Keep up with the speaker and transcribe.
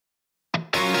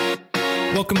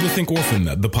Welcome to Think Orphan,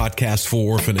 the podcast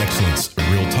for orphan excellence.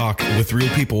 Real talk with real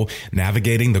people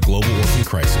navigating the global orphan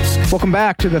crisis. Welcome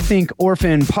back to the Think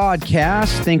Orphan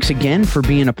podcast. Thanks again for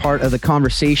being a part of the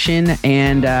conversation.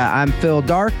 And I'm Phil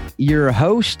Dark, your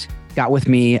host. Got with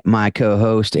me my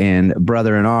co-host and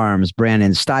brother-in-arms,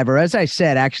 Brandon Stiver. As I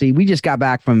said, actually, we just got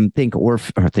back from Think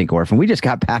Orphan. We just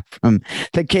got back from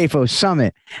the CAFO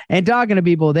Summit and talking to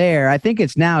people there. I think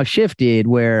it's now shifted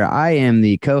where I am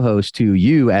the co-host to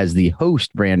you as the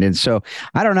host, Brandon. So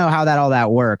I don't know how all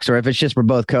that works, or if it's just we're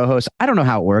both co-hosts. I don't know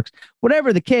how it works.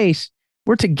 Whatever the case,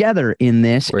 we're together in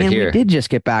this. We're here. We did just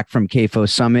get back from CAFO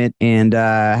Summit. And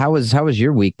how was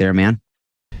your week there, man?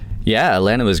 Yeah,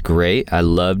 Atlanta was great. I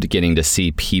loved getting to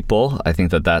see people. I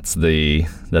think that's the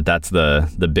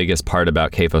biggest part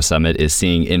about CAFO Summit is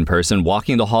seeing in person,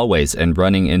 walking the hallways and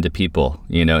running into people,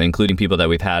 including people that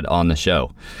we've had on the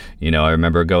show. I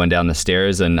remember going down the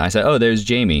stairs and I said, oh, there's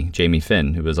Jamie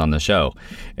Finn, who was on the show.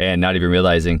 And not even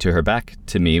realizing to her back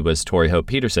to me was Tori Hope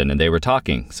Peterson, and they were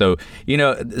talking. So,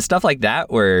 stuff like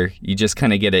that where you just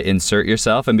kind of get to insert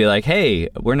yourself and be like, hey,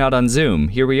 we're not on Zoom.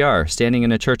 Here we are standing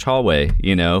in a church hallway,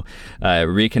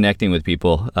 reconnecting with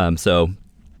people. So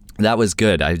that was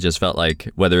good. I just felt like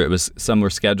whether it was some were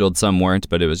scheduled, some weren't,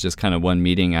 but it was just kind of one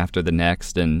meeting after the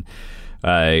next, and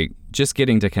just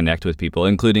getting to connect with people,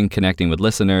 including connecting with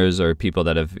listeners or people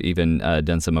that have even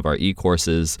done some of our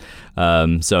e-courses.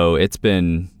 So it's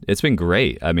been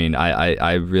great. I mean,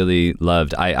 I really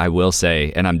loved, I will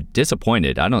say, and I'm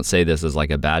disappointed. I don't say this as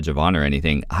like a badge of honor or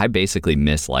anything. I basically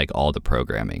miss like all the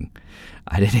programming.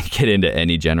 I didn't get into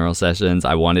any general sessions.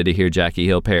 I wanted to hear Jackie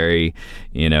Hill Perry.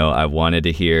 I wanted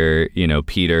to hear,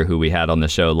 Peter, who we had on the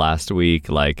show last week.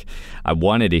 Like, I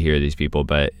wanted to hear these people,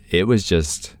 but it was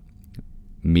just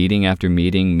meeting after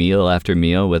meeting, meal after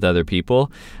meal with other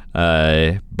people.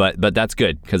 But that's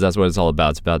good, because that's what it's all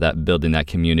about. It's about that building that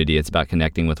community. It's about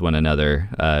connecting with one another,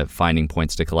 finding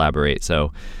points to collaborate.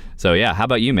 So yeah. How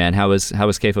about you, man? How was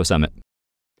CAFO Summit?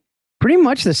 Pretty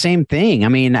much the same thing. I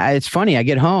mean, it's funny. I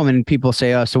get home and people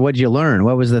say, "Oh, so what did you learn?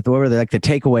 What were the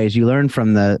takeaways you learned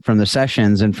from the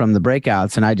sessions and from the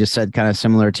breakouts?" And I just said kind of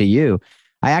similar to you.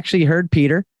 I actually heard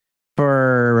Peter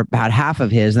for about half of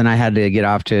his, then I had to get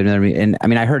off to another. And I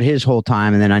mean, I heard his whole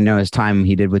time, and then I know his time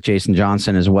he did with Jason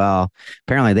Johnson as well.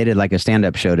 Apparently, they did like a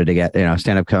stand-up show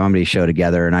stand-up comedy show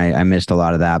together, and I missed a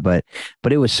lot of that. But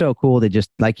it was so cool to just,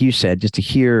 like you said, just to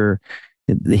hear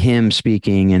him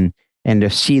speaking and to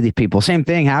see the people. Same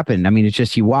thing happened. I mean, it's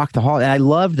just you walk the hall, and I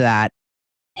love that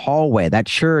hallway, that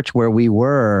church where we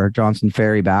were, Johnson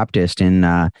Ferry Baptist in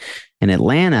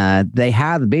Atlanta. They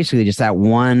had basically just that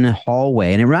one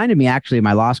hallway, and it reminded me actually of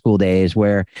my law school days,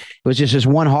 where it was just this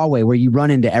one hallway where you run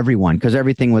into everyone, because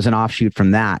everything was an offshoot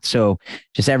from that. So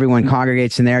just everyone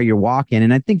congregates in there, you're walking,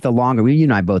 and I think the longer you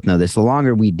and I both know this, the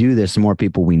longer we do this, the more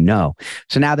people we know.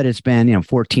 So now that it's been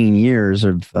 14 years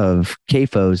of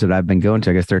CAFOs that I've been going to,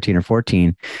 I guess 13 or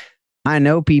 14, I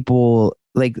know people.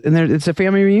 It's a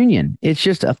family reunion. It's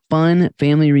just a fun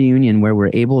family reunion where we're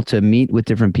able to meet with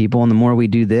different people. And the more we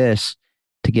do this,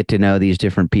 to get to know these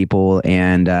different people,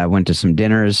 and went to some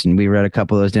dinners, and we read a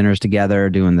couple of those dinners together,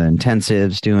 doing the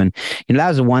intensives, that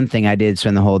was the one thing I did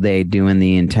spend the whole day doing,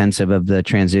 the intensive of the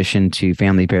transition to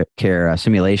family care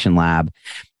simulation lab.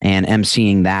 And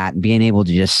emceeing that, being able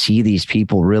to just see these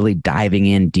people really diving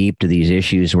in deep to these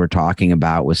issues we're talking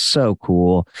about was so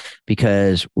cool,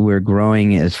 because we're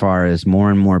growing as far as more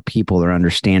and more people are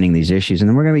understanding these issues. And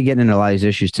then we're going to be getting into a lot of these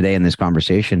issues today in this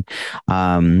conversation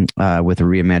with the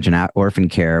Reimagine Orphan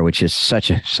Care, which is such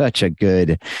a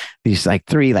good, these like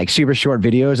 3 like super short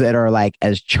videos that are like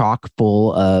as chock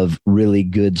full of really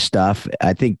good stuff.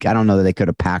 I don't know that they could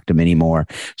have packed them anymore.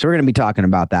 So we're going to be talking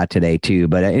about that today too.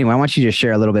 But anyway, I want you to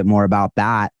share a little bit more about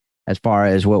that as far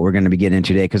as what we're going to be getting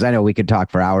into today, because I know we could talk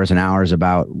for hours and hours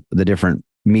about the different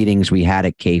meetings we had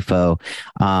at CAFO.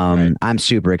 Right. I'm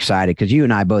super excited because you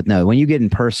and I both know when you get in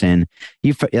person,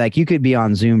 you could be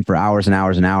on Zoom for hours and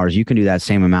hours and hours. You can do that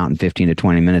same amount in 15 to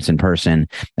 20 minutes in person,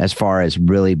 as far as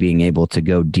really being able to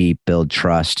go deep, build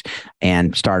trust,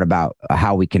 and start about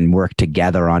how we can work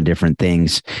together on different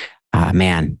things.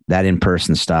 Man, that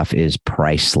in-person stuff is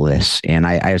priceless. And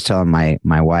I was telling my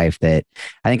wife that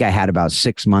I think I had about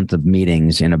 6 months of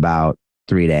meetings in about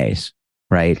 3 days,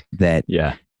 right?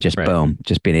 Boom,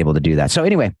 just being able to do that. So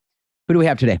anyway, who do we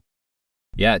have today?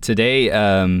 Yeah, today,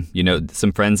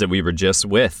 some friends that we were just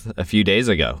with a few days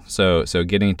ago. So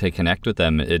getting to connect with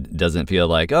them, it doesn't feel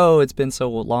like, oh, it's been so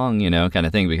long, kind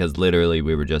of thing, because literally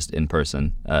we were just in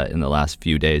person in the last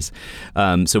few days.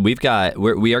 So we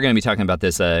are going to be talking about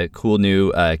this cool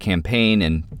new campaign,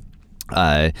 and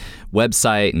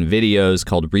website and videos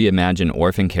called Reimagine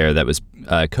Orphan Care that was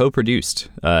co-produced,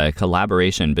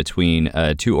 collaboration between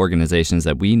two organizations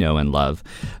that we know and love,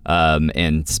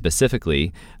 and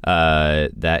specifically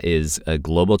that is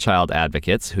Global Child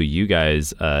Advocates, who you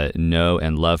guys know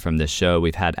and love from this show.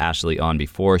 We've had Ashley on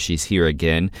before. She's here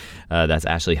again. That's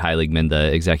Ashley Heiligman,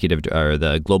 the executive or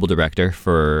the global director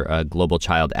for Global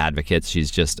Child Advocates.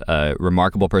 She's just a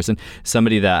remarkable person,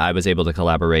 somebody that I was able to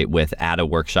collaborate with at a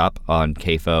workshop on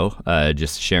CAFO,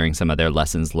 just sharing some of their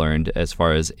lessons learned as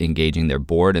far as engaging their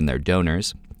board and their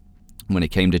donors when it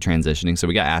came to transitioning. So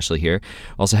we got Ashley here.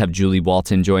 Also have Julie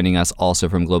Walton joining us, also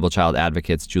from Global Child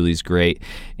Advocates. Julie's great.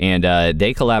 And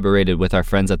they collaborated with our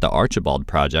friends at the Archibald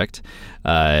Project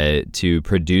to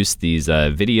produce these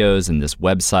videos and this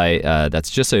website. That's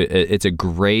just it's a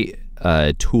great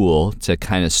tool to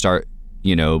kind of start,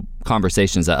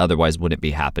 conversations that otherwise wouldn't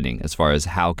be happening as far as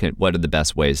what are the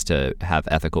best ways to have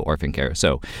ethical orphan care.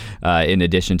 So in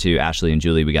addition to Ashley and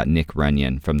Julie, we got Nick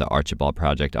Runyon from the Archibald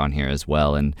Project on here as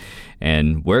well.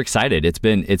 And we're excited. It's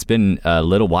been a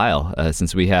little while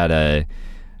since we had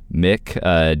Mick,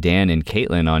 Dan, and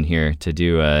Caitlin on here to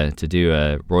do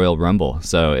a Royal Rumble.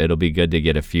 So it'll be good to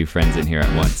get a few friends in here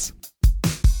at once.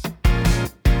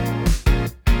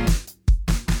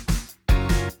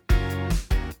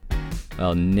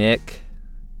 Well, Nick,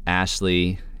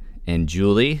 Ashley, and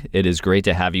Julie, it is great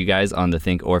to have you guys on the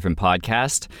Think Orphan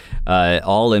podcast,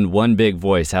 all in one big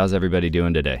voice. How's everybody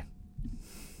doing today?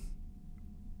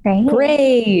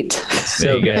 Great.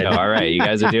 So good. All right, you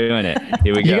guys are doing it.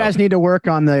 Here we go. You guys need to work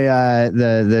on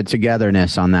the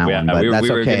togetherness on that one, but that's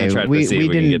we were okay. Going to try to see if we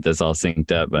can get this all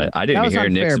synced up, but I didn't hear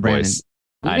Nick's voice.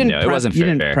 I know it wasn't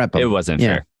fair. It wasn't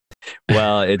fair.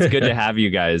 Well, it's good to have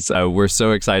you guys. We're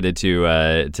so excited to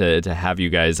have you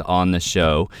guys on the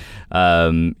show.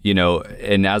 And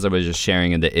as I was just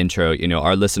sharing in the intro,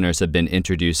 our listeners have been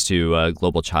introduced to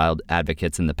Global Child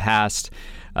Advocates in the past.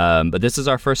 But this is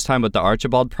our first time with the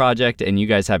Archibald Project, and you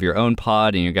guys have your own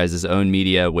pod and your guys' own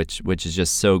media, which is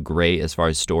just so great as far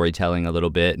as storytelling a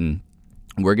little bit. And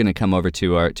we're going to come over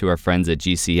to our friends at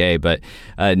GCA. But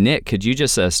Nick, could you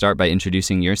just start by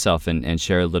introducing yourself and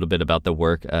share a little bit about the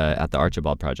work at the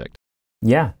Archibald Project?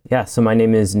 Yeah. So my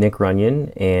name is Nick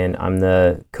Runyon, and I'm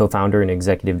the co-founder and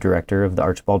executive director of the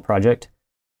Archibald Project.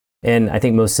 And I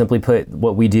think most simply put,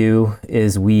 what we do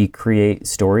is we create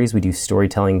stories. We do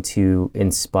storytelling to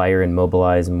inspire and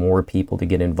mobilize more people to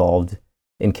get involved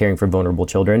in caring for vulnerable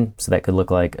children. So that could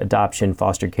look like adoption,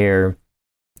 foster care,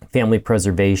 family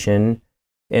preservation.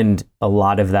 And a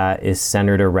lot of that is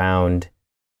centered around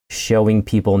showing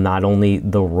people not only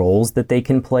the roles that they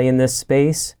can play in this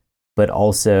space, but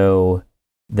also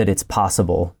that it's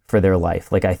possible for their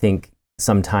life. Like, I think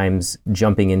sometimes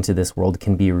jumping into this world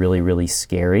can be really, really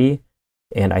scary.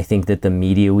 And I think that the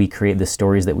media we create, the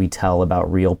stories that we tell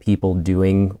about real people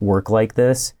doing work like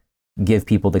this, give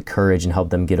people the courage and help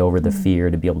them get over the fear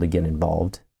to be able to get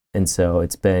involved. And so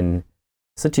it's been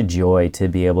such a joy to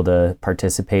be able to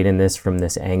participate in this from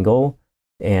this angle.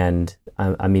 And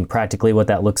I mean, practically what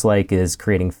that looks like is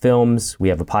creating films. We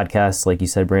have a podcast, like you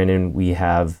said, Brandon. We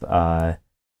have,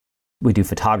 we do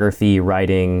photography,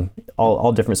 writing,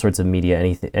 all different sorts of media,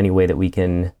 any way that we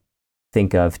can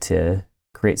think of to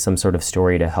create some sort of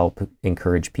story to help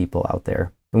encourage people out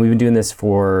there. And we've been doing this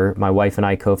my wife and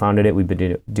I co-founded it. We've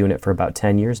been doing it for about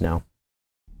 10 years now.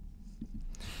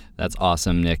 That's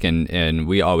awesome, Nick, and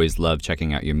we always love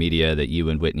checking out your media that you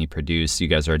and Whitney produce. You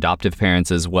guys are adoptive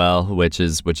parents as well, which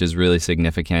is really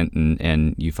significant,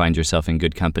 and you find yourself in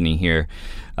good company here.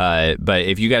 But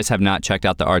if you guys have not checked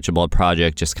out the Archibald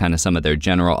Project, just kind of some of their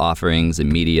general offerings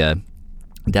and media,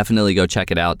 definitely go check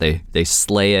it out. They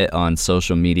slay it on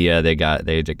social media. They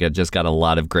just got a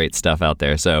lot of great stuff out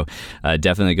there. So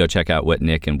definitely go check out what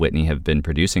Nick and Whitney have been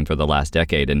producing for the last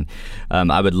decade. And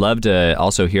I would love to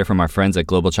also hear from our friends at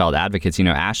Global Child Advocates.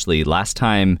 Ashley, last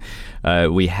time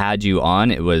we had you on,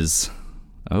 it was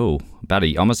about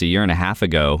almost a year and a half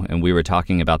ago, and we were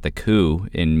talking about the coup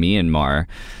in Myanmar.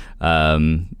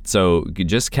 So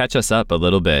just catch us up a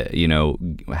little bit.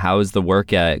 How is the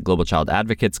work at Global Child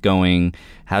Advocates going?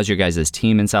 How's your guys'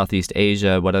 team in Southeast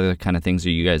Asia? What other kind of things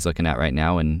are you guys looking at right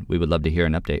now? And we would love to hear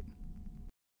an update.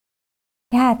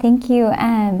 Yeah, thank you.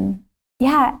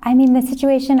 The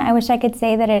situation, I wish I could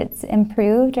say that it's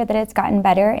improved or that it's gotten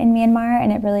better in Myanmar,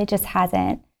 and it really just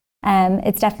hasn't.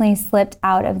 It's definitely slipped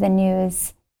out of the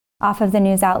news, off of the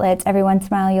news outlets. Every once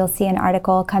in a while, you'll see an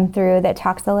article come through that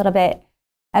talks a little bit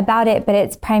about it, but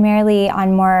it's primarily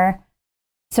on more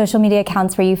social media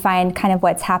accounts where you find kind of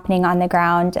what's happening on the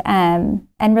ground. And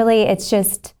really, it's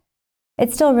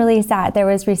still really sad. There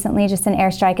was recently just an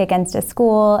airstrike against a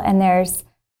school, and there's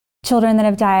children that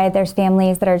have died. There's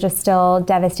families that are just still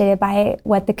devastated by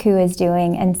what the coup is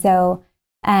doing. And so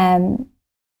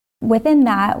within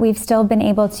that, we've still been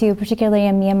able to, particularly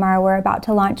in Myanmar, we're about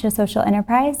to launch a social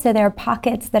enterprise. So there are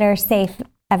pockets that are safe,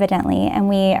 evidently, and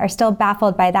we are still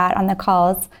baffled by that on the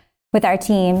calls with our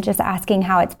team, just asking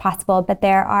how it's possible. But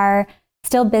there are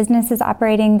still businesses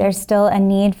operating. There's still a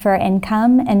need for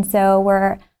income. And so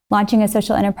we're launching a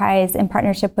social enterprise in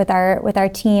partnership with our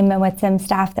team and with some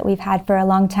staff that we've had for a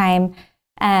long time,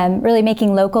 really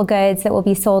making local goods that will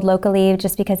be sold locally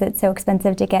just because it's so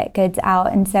expensive to get goods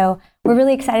out. And so we're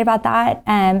really excited about that.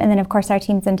 And then, of course, our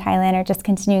teams in Thailand are just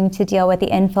continuing to deal with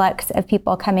the influx of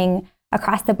people coming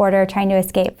across the border trying to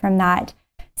escape from that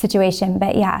situation.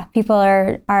 But yeah, people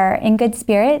are in good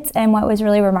spirits. And what was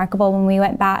really remarkable when we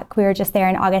went back, we were just there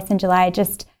in August and July,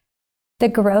 just the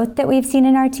growth that we've seen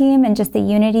in our team and just the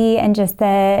unity and just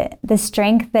the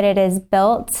strength that it has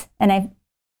built and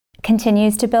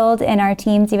continues to build in our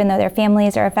teams, even though their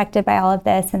families are affected by all of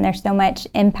this. And there's so much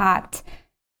impact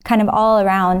kind of all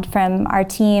around, from our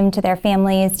team to their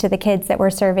families to the kids that we're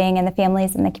serving and the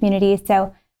families in the community.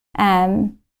 So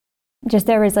just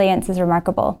their resilience is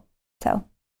remarkable. So.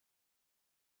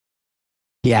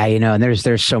 Yeah, and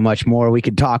there's so much more we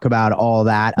could talk about all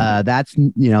that. That's,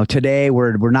 today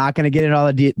we're not going to get into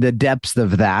all the depths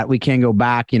of that. We can go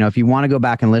back, if you want to go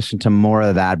back and listen to more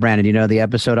of that. Brandon, do you know the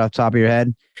episode off the top of your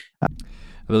head? I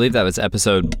believe that was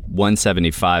episode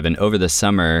 175. And over the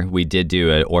summer, we did do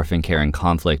an orphan care and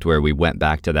conflict where we went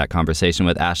back to that conversation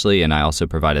with Ashley, and I also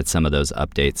provided some of those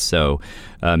updates. So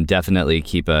definitely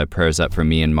keep prayers up for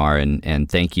Myanmar.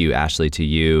 And thank you, Ashley, to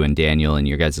you and Daniel and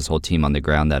your guys' whole team on the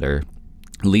ground that are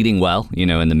leading well,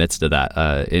 in the midst of that,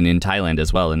 in Thailand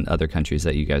as well, and other countries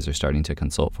that you guys are starting to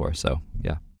consult for. So,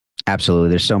 yeah. Absolutely.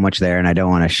 There's so much there, and I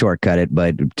don't want to shortcut it,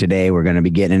 but today we're going to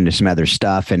be getting into some other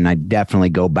stuff, and I definitely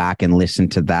go back and listen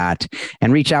to that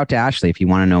and reach out to Ashley if you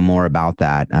want to know more about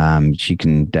that. She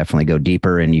can definitely go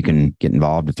deeper, and you can get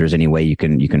involved if there's any way you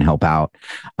can help out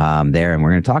there. And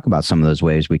we're going to talk about some of those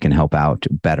ways we can help out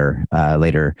better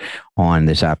later on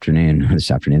this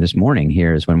morning.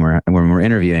 Here is when we're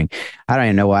interviewing. I don't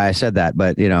even know why I said that,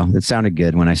 but it sounded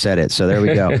good when I said it. So there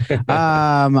we go.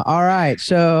 All right.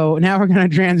 So now we're going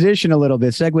to transition a little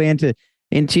bit, segue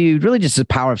into really just the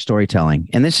power of storytelling.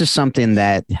 And this is something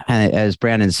that, as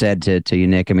Brandon said to you,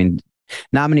 Nick, I mean,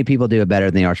 not many people do it better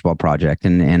than the Archibald Project.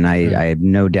 And I have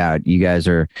no doubt you guys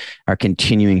are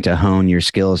continuing to hone your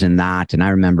skills in that. And I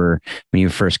remember when you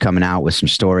were first coming out with some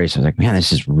stories, I was like, man,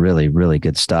 this is really, really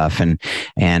good stuff. And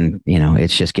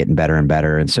it's just getting better and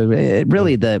better. And so it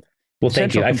really Well,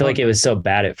 thank you. I feel like it was so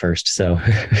bad at first. So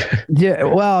yeah,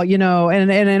 well,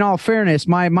 and in all fairness,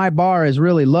 my bar is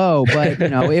really low, but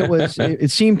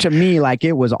it seemed to me like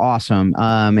it was awesome.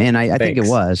 And I think it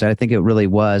was. I think it really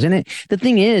was. And the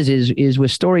thing is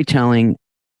with storytelling,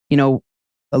 I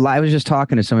was just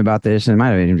talking to somebody about this, and it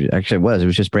might have actually it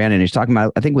was just Brandon. He's talking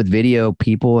about, I think with video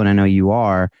people, and I know you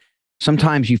are,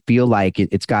 sometimes you feel like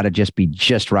it's got to just be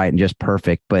just right and just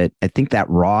perfect. But I think that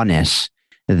rawness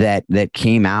that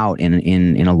came out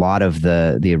in a lot of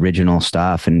the original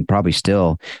stuff, and probably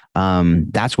still,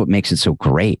 that's what makes it so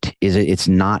great. It's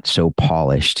not so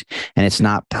polished and it's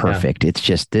not perfect. Yeah. It's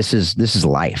just this is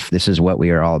life. This is what we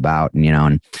are all about,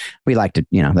 and we like to,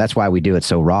 that's why we do it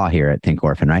so raw here at Think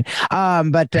Orphan, right?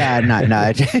 But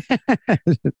not.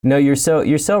 No, you're so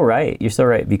right. You're so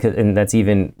right, because that's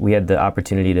even, we had the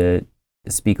opportunity to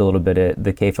speak a little bit at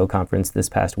the CAFO conference this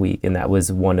past week, and that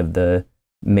was one of the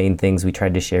main things we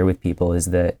tried to share with people,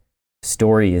 is that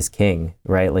story is king,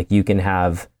 right? Like, you can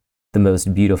have the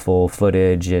most beautiful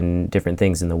footage and different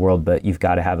things in the world, but you've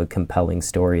got to have a compelling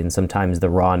story. And sometimes the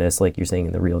rawness, like you're saying,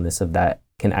 and the realness of that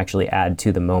can actually add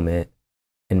to the moment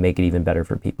and make it even better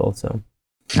for people. So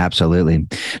absolutely.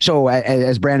 So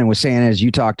as Brandon was saying, as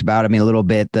you talked about, a little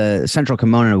bit, the central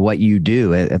component of what you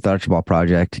do at the Archibald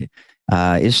Project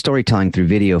is storytelling through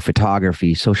video,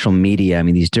 photography, social media.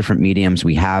 These different mediums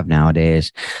we have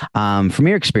nowadays. From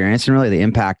your experience and really the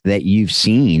impact that you've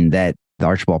seen that the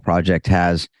Archibald Project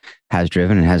has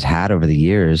driven and has had over the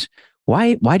years,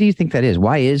 why do you think that is?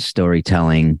 Why is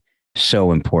storytelling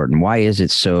so important? Why is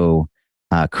it so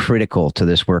critical to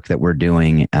this work that we're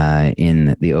doing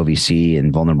in the OVC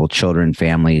and vulnerable children,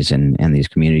 families, and these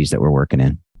communities that we're working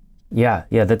in? Yeah,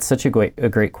 that's such a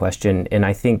great question. And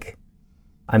I think,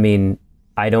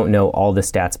 I don't know all the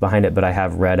stats behind it, but I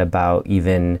have read about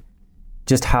even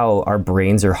just how our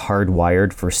brains are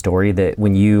hardwired for story, that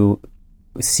when you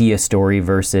see a story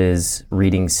versus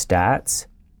reading stats,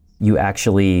 you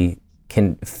actually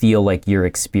can feel like you're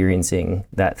experiencing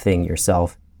that thing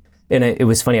yourself. And it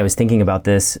was funny, I was thinking about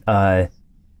this. I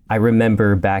I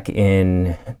remember back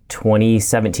in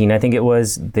 2017, I think it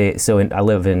was, I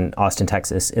live in Austin,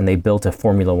 Texas, and they built a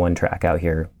Formula One track out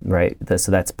here, right?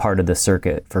 So that's part of the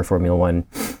circuit for Formula One.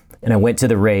 And I went to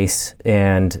the race,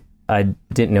 and I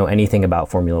didn't know anything about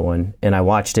Formula One. And I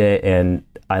watched it, and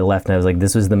I left, and I was like,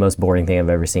 this was the most boring thing I've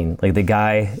ever seen. Like, the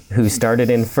guy who started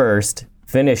in first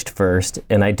finished first,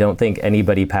 and I don't think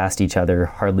anybody passed each other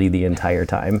hardly the entire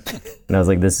time. And I was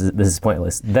like, this is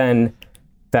pointless. Then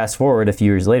fast forward a few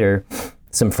years later,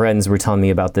 some friends were telling me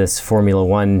about this Formula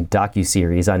One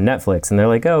docuseries on Netflix, and they're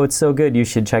like, oh, it's so good, you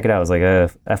should check it out. I was like,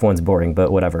 F1's boring,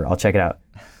 but whatever, I'll check it out.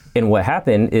 And what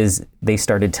happened is they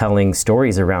started telling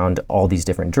stories around all these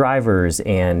different drivers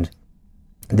and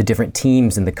the different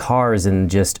teams and the cars and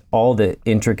just all the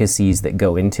intricacies that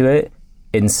go into it.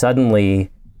 And suddenly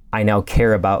I now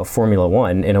care about Formula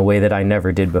One in a way that I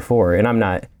never did before. And I'm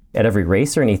not at every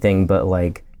race or anything, but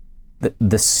like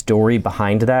the story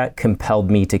behind that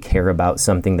compelled me to care about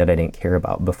something that I didn't care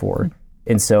about before.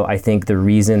 And so I think the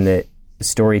reason that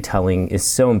storytelling is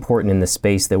so important in the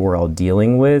space that we're all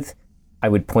dealing with, I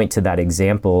would point to that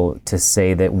example to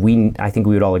say that I think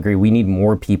we would all agree, we need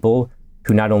more people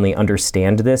who not only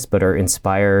understand this, but are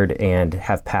inspired and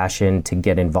have passion to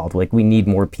get involved. Like, we need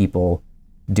more people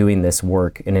doing this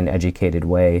work in an educated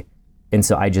way. And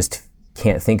so I just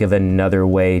can't think of another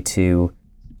way to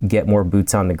get more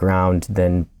boots on the ground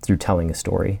than through telling a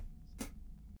story.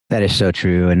 That is so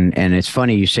true. And it's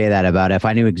funny you say that about F.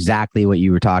 I knew exactly what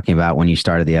you were talking about when you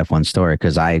started the F1 story,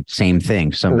 because same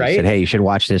thing. Somebody said, hey, you should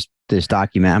watch this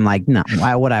document. I'm like, no,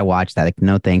 why would I watch that? Like,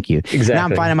 no, thank you. Exactly. Now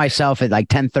I'm finding myself at like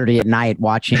 10:30 at night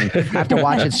watching. I have to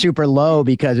watch it super low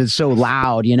because it's so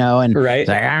loud, and right. It's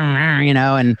like,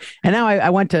 and now I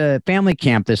went to family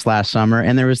camp this last summer,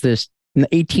 and there was this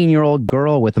 18-year-old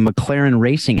girl with a McLaren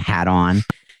racing hat on.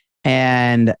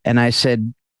 And I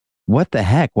said, what the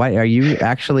heck? Why are you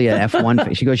actually an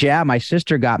F1? She goes, yeah, my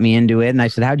sister got me into it. And I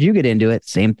said, how'd you get into it?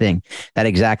 Same thing, that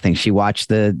exact thing. She watched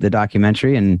the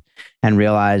documentary and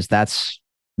realized that's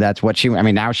what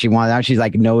now she's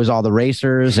like knows all the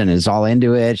racers and is all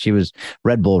into it. She was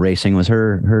Red Bull Racing was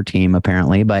her team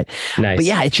apparently, but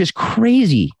yeah, it's just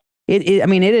crazy. It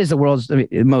is the world's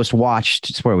most watched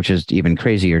sport, which is even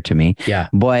crazier to me. Yeah.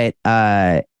 But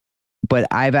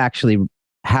I've actually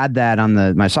had that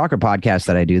on my soccer podcast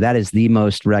that I do. That is the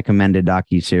most recommended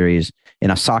docuseries in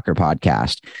a soccer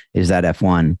podcast, is that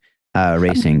F1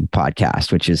 racing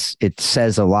podcast, which it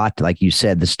says a lot. Like you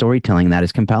said, the storytelling that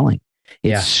is compelling.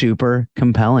 It's super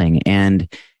compelling. And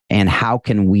how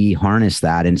can we harness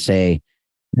that and say,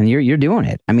 and you're doing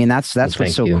it. I mean, that's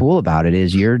what's so cool about it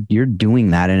is you're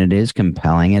doing that, and it is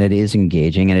compelling, and it is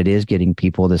engaging, and it is getting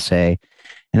people to say,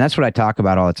 and that's what I talk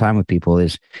about all the time with people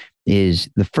is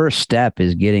the first step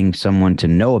is getting someone to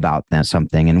know about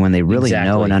something. And when they really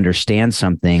know and understand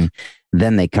something,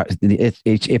 then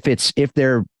if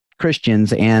they're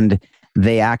Christians and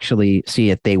they actually see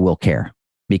it, they will care,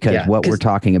 because what we're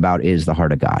talking about is the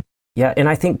heart of God. Yeah. And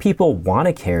I think people want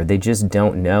to care. They just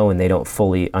don't know, and they don't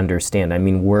fully understand. I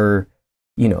mean, we're,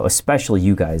 especially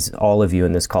you guys, all of you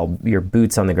in this call, you're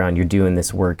boots on the ground, you're doing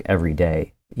this work every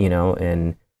day,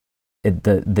 and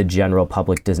the general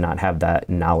public does not have that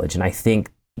knowledge. And I think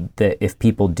that if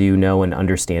people do know and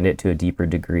understand it to a deeper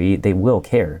degree, they will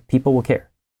care. People will care.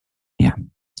 Yeah,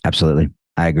 absolutely.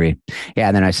 I agree. Yeah.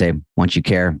 And then I say, once you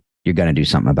care, you're going to do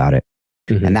something about it.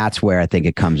 Mm-hmm. And that's where I think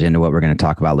it comes into what we're going to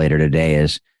talk about later today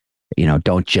is,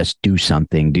 don't just do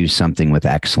something with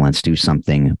excellence, do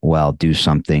something well, do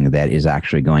something that is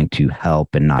actually going to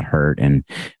help and not hurt, and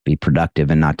be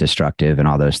productive and not destructive, and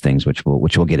all those things, which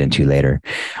we'll get into later.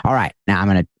 All right. Now I'm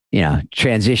going to,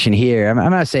 transition here. I'm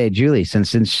going to say, Julie,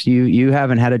 since you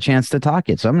haven't had a chance to talk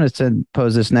yet, so I'm going to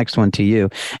pose this next one to you,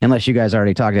 unless you guys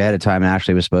already talked ahead of time and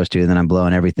Ashley was supposed to, and then I'm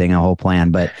blowing everything, a whole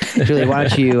plan. But Julie, why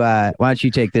don't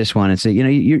you take this one and say,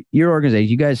 your organization,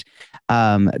 you guys,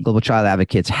 Global Child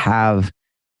Advocates, have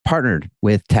partnered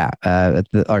with TAP,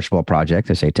 the Archibald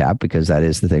Project. I say TAP because that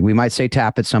is the thing. We might say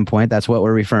TAP at some point. That's what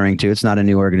we're referring to. It's not a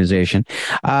new organization.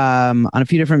 On a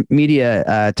few different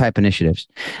media type initiatives.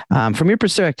 From your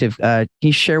perspective, can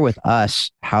you share with us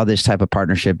how this type of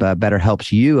partnership better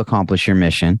helps you accomplish your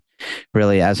mission,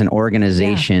 really, as an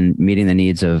organization meeting the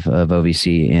needs of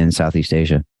OVC in Southeast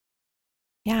Asia?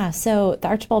 Yeah. So the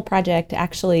Archibald Project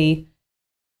actually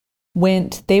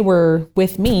they were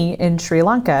with me in Sri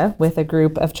Lanka with a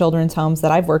group of children's homes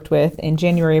that I've worked with in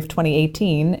January of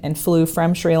 2018, and flew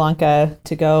from Sri Lanka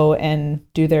to go and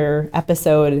do their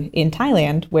episode in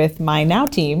Thailand with my now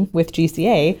team with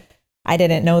GCA. I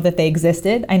didn't know that they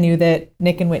existed. I knew that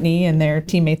Nick and Whitney and their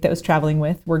teammate that was traveling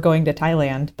with were going to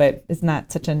Thailand, but isn't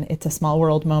that it's a small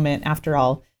world moment after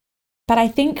all. But I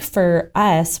think for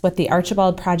us, what the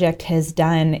Archibald Project has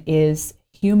done is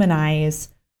humanize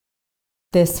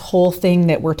this whole thing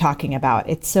that we're talking about.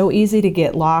 It's so easy to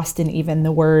get lost in even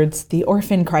the words, the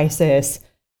orphan crisis.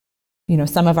 You know,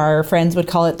 some of our friends would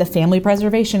call it the family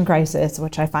preservation crisis,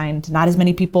 which I find not as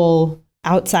many people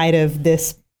outside of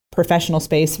this professional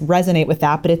space resonate with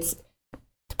that, but it's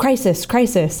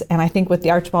crisis. And I think what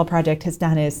the Archibald Project has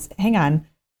done is, hang on,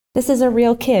 this is a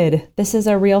real kid. This is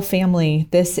a real family.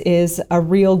 This is a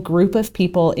real group of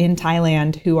people in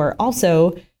Thailand who are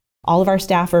also, all of our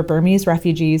staff are Burmese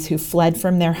refugees who fled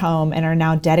from their home and are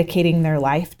now dedicating their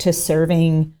life to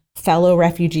serving fellow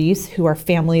refugees who are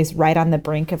families right on the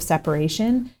brink of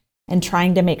separation and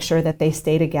trying to make sure that they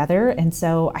stay together. And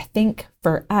so I think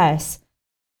for us,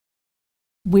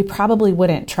 we probably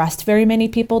wouldn't trust very many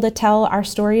people to tell our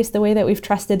stories the way that we've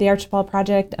trusted the Archibald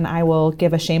Project. And I will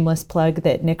give a shameless plug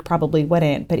that Nick probably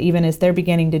wouldn't, but even as they're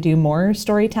beginning to do more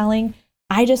storytelling,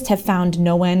 I just have found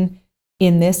no one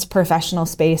in this professional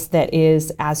space that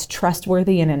is as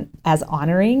trustworthy and as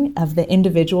honoring of the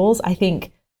individuals. I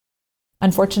think,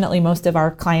 unfortunately, most of our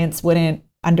clients wouldn't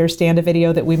understand a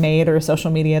video that we made or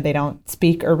social media. They don't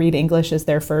speak or read English as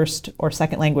their first or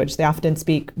second language. They often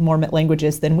speak more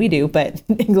languages than we do, but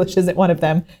English isn't one of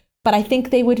them. But I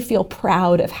think they would feel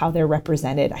proud of how they're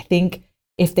represented. I think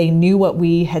if they knew what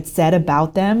we had said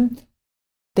about them,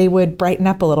 they would brighten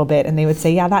up a little bit and they would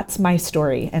say, yeah, that's my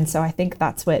story. And so I think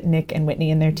that's what Nick and Whitney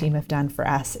and their team have done for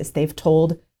us, is they've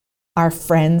told our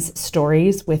friends'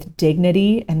 stories with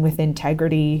dignity and with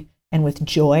integrity and with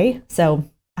joy. So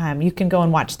you can go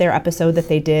and watch their episode that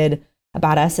they did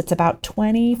about us. It's about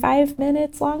 25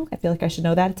 minutes long. I feel like I should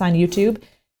know that. It's on YouTube,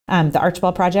 the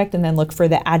Archibald Project, and then look for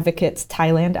the Advocates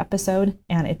Thailand episode.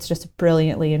 And it's just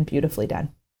brilliantly and beautifully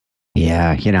done.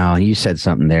 Yeah. You know, you said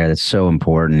something there that's so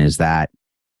important, is that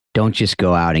don't just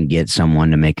go out and get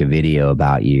someone to make a video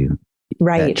about you.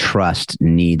 Right. That trust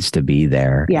needs to be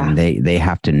there. Yeah. And they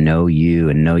have to know you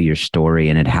and know your story.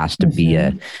 And it has to be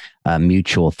a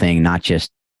mutual thing, not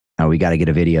just, oh, we got to get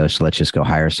a video, so let's just go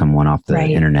hire someone off the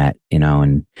internet, you know,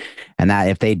 and that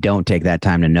if they don't take that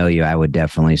time to know you, I would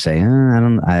definitely say,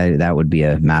 that would be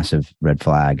a massive red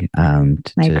flag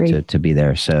to be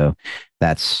there. So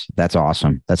that's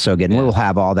awesome. That's so good. And we'll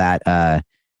have all that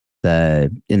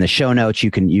in the show notes.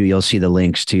 You'll see the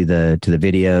links to the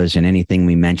videos and anything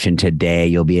we mentioned today.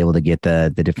 You'll be able to get the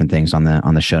different things on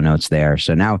the show notes there.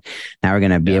 So now we're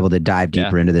going to be able to dive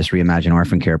deeper into this Reimagine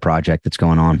Orphan Care project that's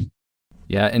going on.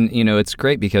 Yeah, and you know, it's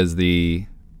great because there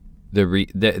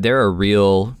are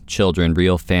real children,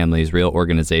 real families, real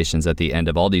organizations at the end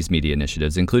of all these media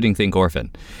initiatives, including Think Orphan.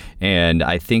 And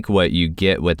I think what you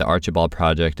get with the Archibald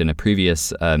Project and a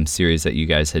previous series that you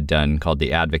guys had done called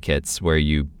The Advocates, where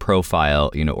you profile,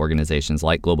 you know, organizations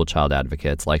like Global Child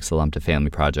Advocates, like Salam to Family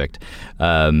Project,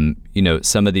 you know,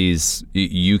 some of these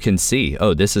you can see,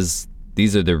 oh,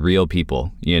 these are the real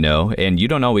people, you know, and you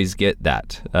don't always get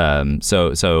that.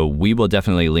 So we will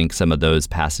definitely link some of those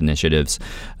past initiatives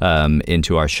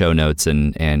into our show notes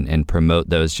and promote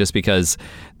those, just because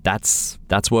that's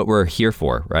what we're here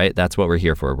for, right? That's what we're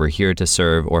here for. We're here to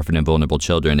serve orphan and vulnerable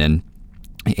children.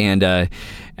 And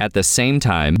at the same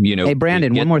time, you know, hey,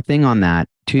 Brandon, one more thing on that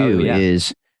too,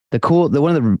 is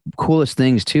one of the coolest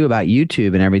things too about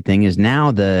YouTube and everything is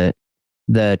now the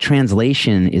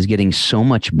translation is getting so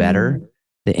much better.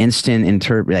 The instant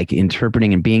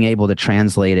interpreting and being able to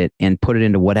translate it and put it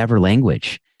into whatever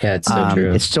language. Yeah, it's so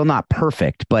true. It's still not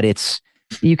perfect, but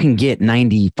you can get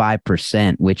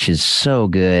 95%, which is so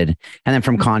good. And then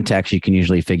from context, you can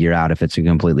usually figure out if it's a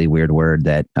completely weird word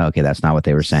that, okay, that's not what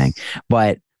they were saying.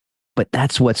 But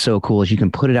that's what's so cool is you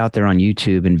can put it out there on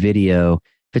YouTube and video.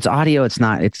 If it's audio, it's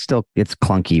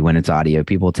clunky when it's audio.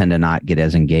 People tend to not get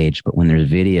as engaged, but when there's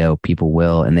video, people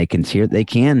will, and they can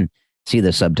see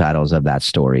the subtitles of that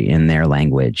story in their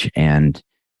language. And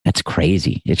that's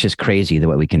crazy. It's just crazy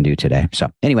what we can do today. So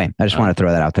anyway, I just want to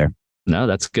throw that out there. No,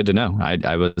 that's good to know.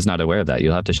 I was not aware of that.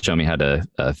 You'll have to show me how to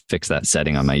fix that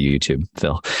setting on my YouTube,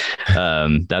 Phil.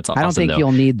 That's awesome. I don't think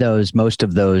you'll need those. Most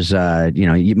of those,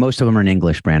 most of them are in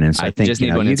English, Brandon. So I think just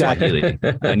need one in Swahili.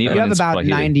 You have about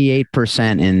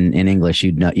 98% in English.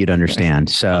 You'd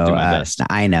understand. So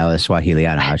I know Swahili.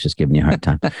 I know. I was just giving you a hard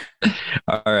time.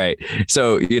 All right.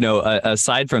 So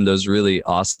aside from those really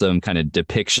awesome kind of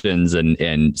depictions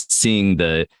and seeing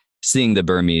the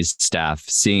Burmese staff,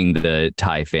 seeing the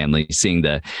Thai family, seeing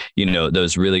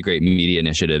those really great media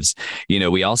initiatives,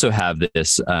 we also have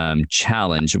this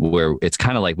challenge where it's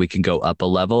kind of like we can go up a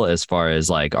level as far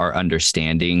as like our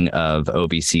understanding of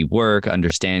OVC work,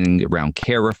 understanding around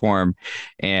care reform.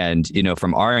 And,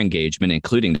 from our engagement,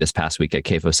 including this past week at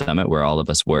CAFO Summit, where all of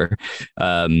us were,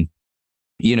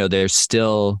 there's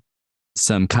still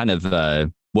some kind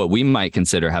of what we might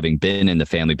consider, having been in the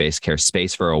family-based care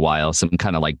space for a while, some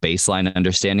kind of like baseline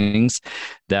understandings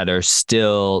that are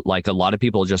still, like, a lot of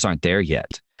people just aren't there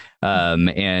yet.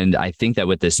 And I think that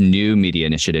with this new media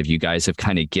initiative, you guys have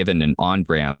kind of given an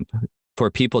on-ramp for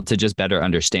people to just better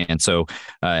understand. So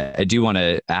I do want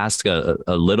to ask a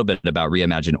little bit about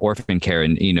Reimagine Orphan Care.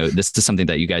 And, this is something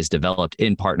that you guys developed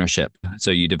in partnership.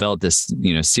 So you developed this,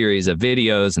 series of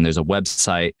videos, and there's a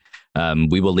website.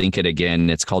 We will link it again.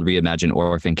 It's called Reimagine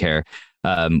Orphan Care,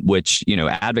 which,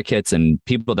 advocates and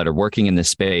people that are working in this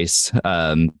space,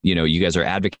 you guys are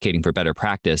advocating for better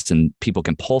practice, and people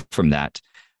can pull from that.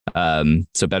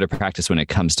 So better practice when it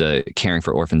comes to caring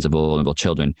for orphans and vulnerable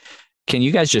children. Can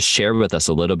you guys just share with us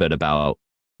a little bit about,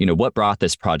 what brought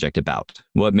this project about?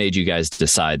 What made you guys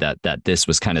decide that this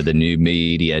was kind of the new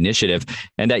media initiative,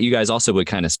 and that you guys also would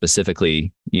kind of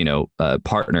specifically,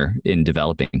 partner in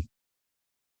developing?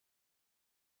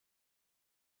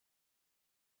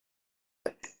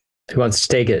 Who wants to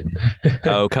take it?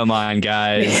 Oh, come on,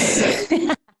 guys.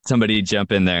 Somebody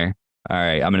jump in there. All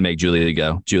right, I'm going to make Julie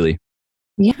go. Julie.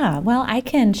 Yeah, well, I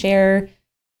can share.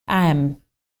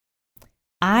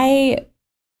 I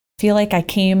feel like I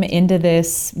came into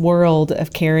this world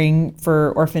of caring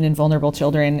for orphan and vulnerable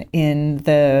children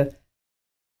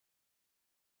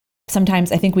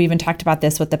sometimes, I think we even talked about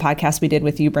this with the podcast we did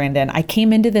with you, Brandon. I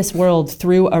came into this world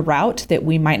through a route that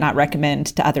we might not recommend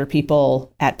to other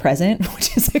people at present,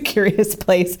 which is a curious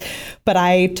place. But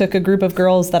I took a group of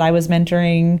girls that I was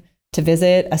mentoring to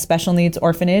visit a special needs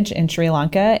orphanage in Sri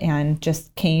Lanka, and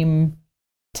just came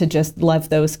to just love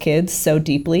those kids so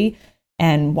deeply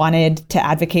and wanted to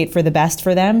advocate for the best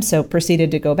for them. So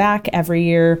proceeded to go back every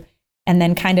year, and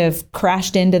then kind of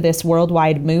crashed into this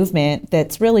worldwide movement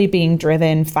that's really being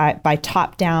driven by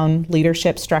top-down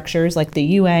leadership structures like the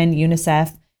UN,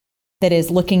 UNICEF, that is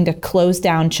looking to close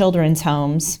down children's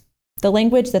homes. The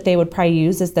language that they would probably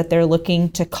use is that they're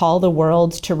looking to call the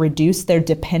world to reduce their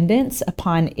dependence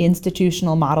upon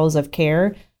institutional models of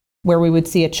care, where we would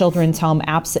see a children's home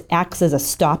acts as a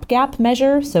stopgap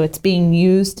measure. So it's being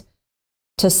used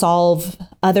to solve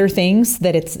other things,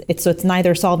 that it's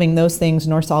neither solving those things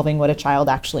nor solving what a child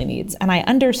actually needs. And I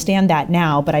understand that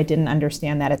now, but I didn't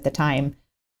understand that at the time.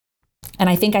 And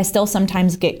I think I still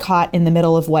sometimes get caught in the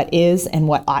middle of what is and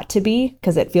what ought to be,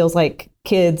 because it feels like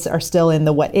kids are still in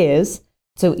the what is.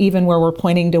 So even where we're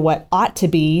pointing to what ought to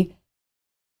be,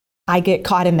 I get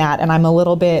caught in that. And I'm a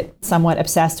little bit somewhat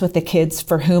obsessed with the kids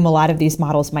for whom a lot of these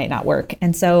models might not work.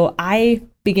 And so I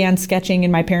began sketching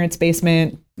in my parents'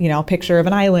 basement, a picture of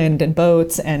an island and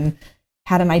boats, and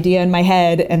had an idea in my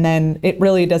head. And then it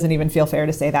really doesn't even feel fair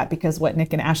to say that, because what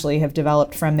Nick and Ashley have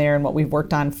developed from there and what we've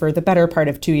worked on for the better part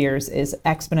of 2 years is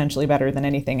exponentially better than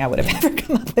anything I would have ever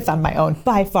come up with on my own,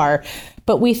 by far.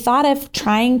 But we thought of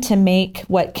trying to make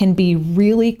what can be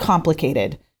really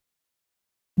complicated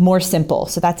more simple.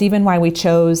 So that's even why we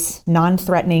chose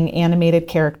non-threatening animated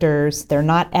characters. They're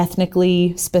not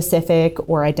ethnically specific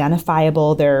or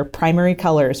identifiable. They're primary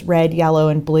colors, red, yellow,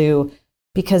 and blue,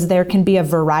 because there can be a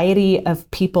variety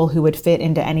of people who would fit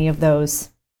into any of those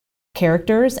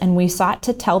characters. And we sought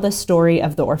to tell the story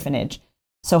of the orphanage.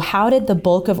 So how did the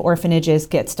bulk of orphanages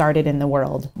get started in the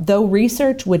world? Though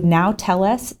research would now tell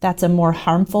us that's a more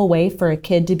harmful way for a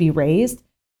kid to be raised,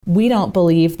 we don't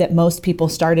believe that most people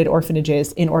started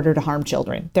orphanages in order to harm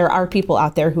children. There are people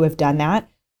out there who have done that,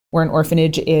 where an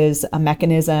orphanage is a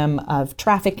mechanism of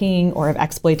trafficking or of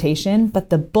exploitation.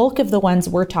 But the bulk of the ones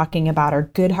we're talking about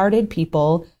are good-hearted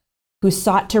people who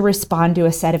sought to respond to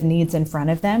a set of needs in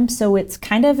front of them. So it's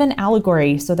kind of an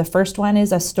allegory. So the first one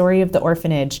is a story of the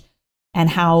orphanage and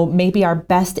how maybe our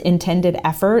best intended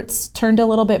efforts turned a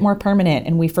little bit more permanent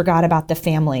and we forgot about the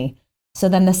family. So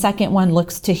then the second one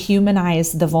looks to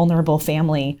humanize the vulnerable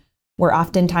family, where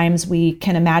oftentimes we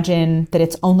can imagine that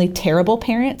it's only terrible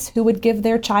parents who would give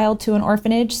their child to an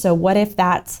orphanage. So what if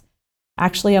that's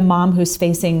actually a mom who's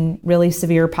facing really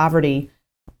severe poverty?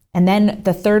 And then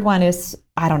the third one is,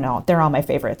 I don't know, they're all my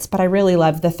favorites, but I really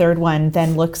love the third one,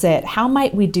 then looks at how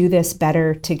might we do this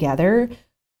better together?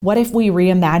 What if we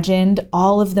reimagined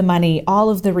all of the money, all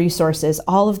of the resources,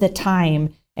 all of the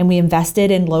time, and we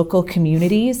invested in local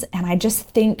communities? And I just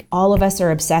think all of us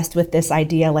are obsessed with this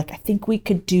idea, like, I think we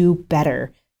could do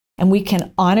better. And we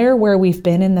can honor where we've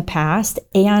been in the past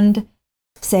and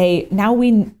say, now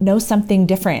we know something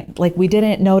different. Like, we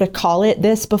didn't know to call it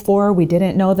this before. We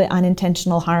didn't know the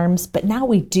unintentional harms, but now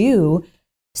we do.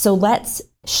 So let's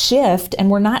shift. And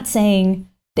we're not saying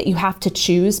that you have to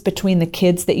choose between the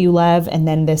kids that you love and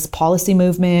then this policy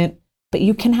movement, but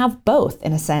you can have both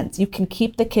in a sense. You can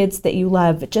keep the kids that you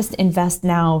love, just invest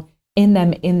now in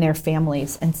them in their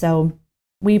families. And so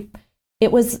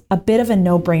it was a bit of a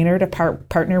no-brainer to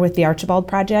partner with the Archibald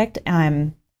Project.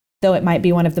 Though it might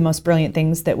be one of the most brilliant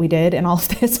things that we did in all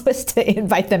of this was to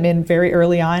invite them in very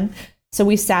early on. So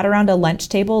we sat around a lunch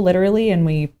table literally, and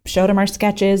we showed them our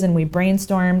sketches and we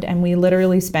brainstormed, and we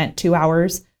literally spent 2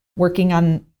 hours working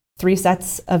on 3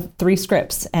 sets of 3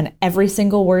 scripts. And every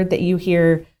single word that you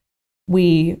hear,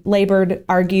 we labored,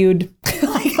 argued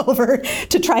over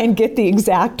to try and get the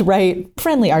exact right,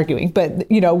 friendly arguing, but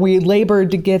we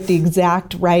labored to get the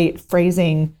exact right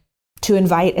phrasing to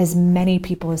invite as many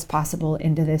people as possible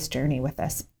into this journey with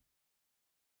us.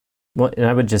 Well, and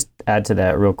I would just add to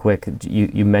that real quick.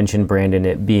 You mentioned, Brandon,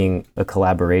 it being a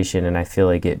collaboration, and I feel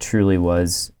like it truly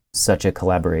was such a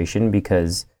collaboration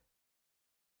because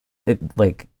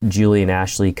Julie and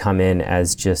Ashley come in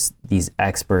as just these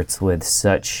experts with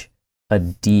such a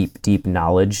deep, deep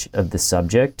knowledge of the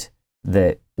subject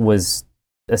that was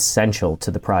essential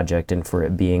to the project and for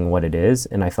it being what it is.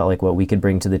 And I felt like what we could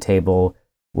bring to the table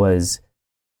was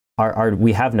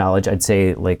we have knowledge. I'd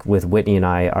say like with Whitney and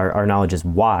I, our knowledge is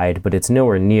wide, but it's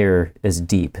nowhere near as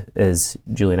deep as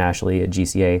Julie and Ashley at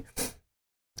GCA.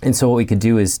 And so what we could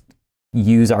do is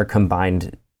use our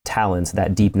combined talents,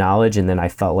 that deep knowledge. And then I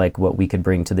felt like what we could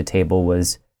bring to the table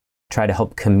was try to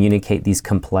help communicate these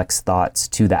complex thoughts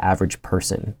to the average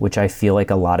person, which I feel like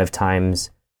a lot of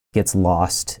times gets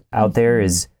lost out there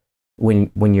is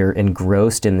when you're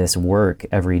engrossed in this work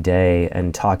every day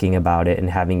and talking about it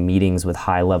and having meetings with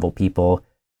high level people,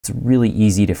 it's really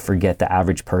easy to forget the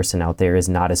average person out there is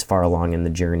not as far along in the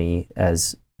journey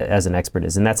as an expert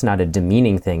is. And that's not a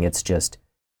demeaning thing. It's just,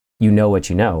 what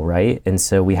you know, right? And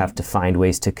so we have to find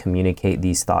ways to communicate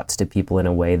these thoughts to people in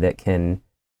a way that can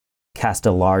cast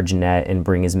a large net and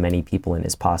bring as many people in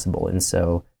as possible. And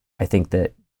so I think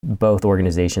that both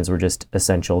organizations were just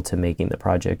essential to making the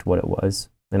project what it was.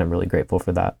 And I'm really grateful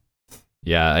for that.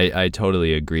 Yeah, I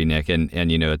totally agree, Nick. And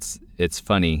it's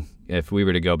funny. If we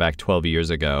were to go back 12 years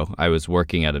ago, I was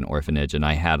working at an orphanage and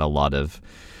I had a lot of,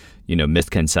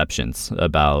 misconceptions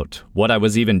about what I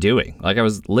was even doing. Like I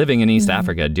was living in East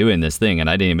Africa doing this thing and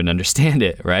I didn't even understand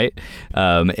it, right?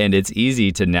 And it's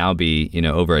easy to now be,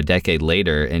 over a decade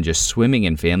later and just swimming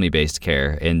in family-based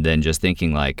care and then just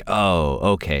thinking like,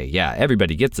 oh, okay, yeah,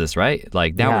 everybody gets this, right?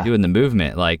 Like now we're doing the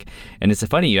movement. And it's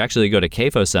funny, you actually go to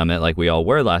CAFO Summit like we all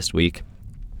were last week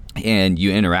and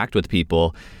you interact with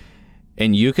people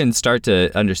and you can start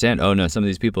to understand, oh no, some of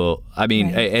these people, I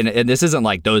mean, right. and this isn't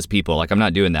like those people, like I'm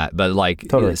not doing that, but like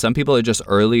totally. Some people are just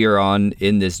earlier on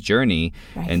in this journey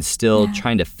and still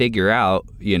trying to figure out,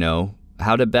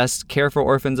 how to best care for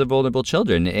orphans and vulnerable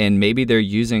children. And maybe they're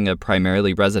using a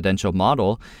primarily residential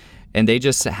model and they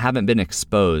just haven't been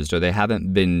exposed or they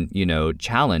haven't been,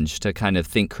 challenged to kind of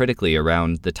think critically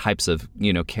around the types of,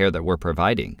 care that we're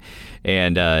providing.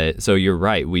 And so you're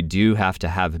right. We do have to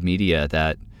have media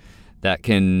that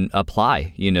can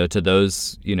apply, to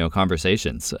those,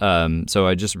 conversations. So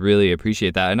I just really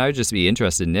appreciate that. And I would just be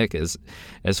interested, Nick, as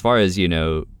far as,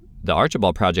 the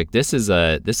Archibald Project, this is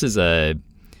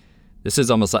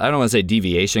almost, I don't want to say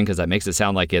deviation because that makes it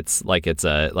sound like it's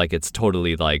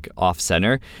totally like off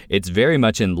center. It's very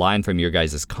much in line from your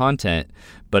guys' content,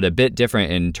 but a bit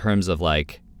different in terms of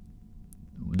like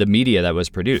the media that was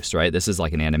produced, right? This is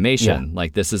like an animation,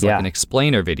 like this is like an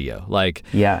explainer video. Like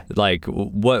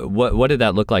what did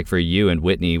that look like for you and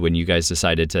Whitney when you guys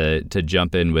decided to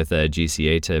jump in with a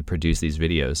GCA to produce these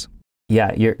videos?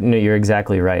 Yeah, you're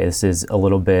exactly right. This is a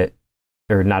lot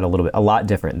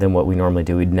different than what we normally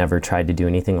do. We'd never tried to do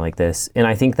anything like this. And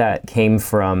I think that came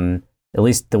from, at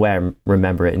least the way I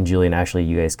remember it, and Julie and Ashley,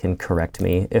 you guys can correct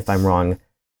me if I'm wrong.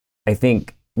 I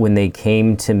think when they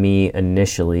came to me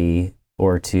initially,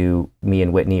 or to me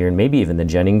and Whitney, or maybe even the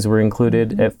Jennings were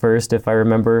included at first, if I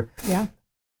remember. Yeah.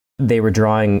 They were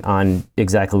drawing on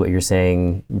exactly what you're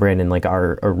saying, Brandon, like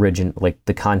our origin, like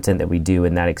the content that we do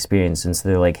in that experience. And so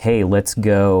they're like, hey, let's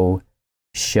go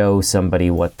show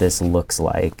somebody what this looks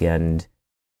like and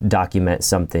document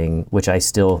something, which I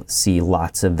still see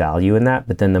lots of value in that.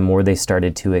 But then the more they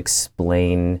started to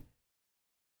explain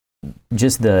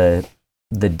just the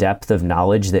depth of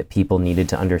knowledge that people needed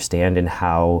to understand and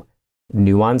how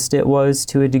nuanced it was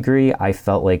to a degree, I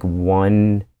felt like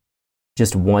one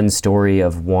story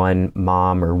of one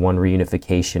mom or one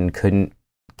reunification couldn't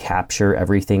capture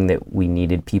everything that we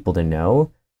needed people to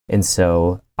know. And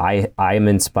so I am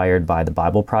inspired by the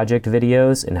Bible Project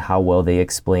videos and how well they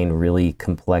explain really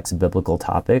complex biblical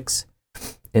topics.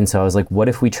 And so I was like, what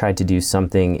if we tried to do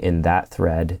something in that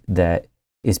thread that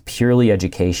is purely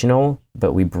educational,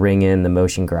 but we bring in the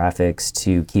motion graphics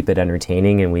to keep it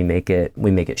entertaining, and we make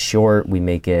it short, we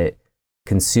make it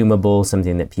consumable,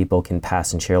 something that people can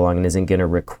pass and share along, and isn't going to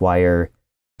require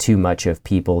too much of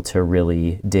people to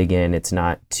really dig in. It's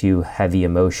not too heavy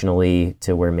emotionally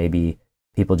to where maybe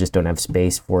people just don't have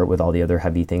space for it with all the other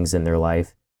heavy things in their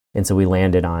life. And so we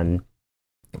landed on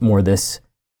more this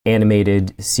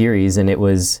animated series, and it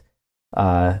was,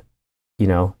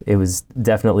 it was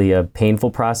definitely a painful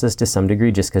process to some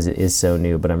degree just because it is so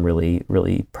new, but I'm really,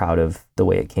 really proud of the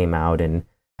way it came out. And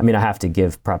I mean, I have to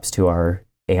give props to our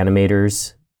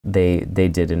animators. They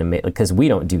did an amazing, because we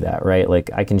don't do that, right?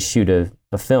 Like I can shoot a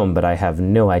film, but I have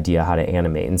no idea how to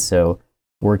animate. And so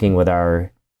working with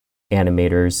our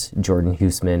animators, Jordan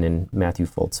Huseman and Matthew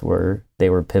Fultz, they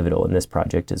were pivotal in this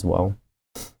project as well.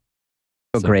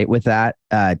 So great with that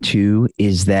too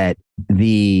is that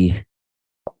the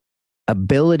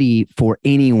ability for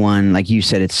anyone, like you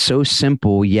said, it's so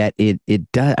simple, yet it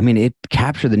does. I mean, it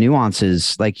captured the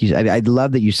nuances. Like I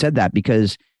love that you said that,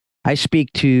 because I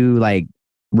speak to like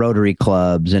Rotary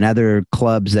clubs and other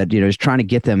clubs that, just trying to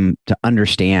get them to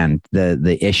understand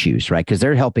the issues, right? Because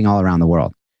they're helping all around the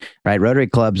world, right? Rotary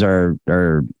clubs are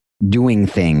doing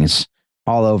things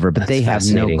all over, but they have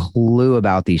no clue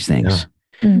about these things,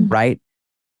 right?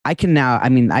 I can now,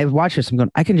 I watch this, I'm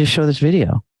going, I can just show this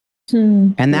video.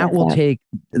 And that will take,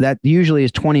 that usually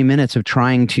is 20 minutes of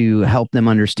trying to help them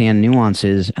understand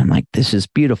nuances. I'm like, this is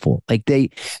beautiful. Like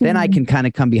then I can kind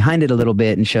of come behind it a little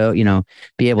bit and show,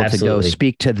 be able to go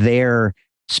speak to their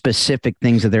specific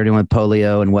things that they're doing with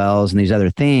polio and Wells and these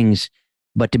other things.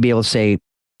 But to be able to say,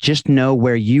 just know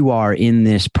where you are in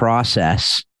this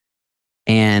process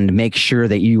and make sure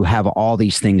that you have all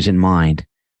these things in mind.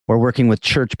 We're working with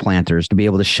church planters to be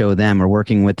able to show them. We're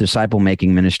working with disciple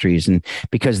making ministries, and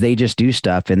because they just do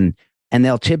stuff and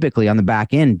they'll typically on the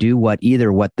back end do what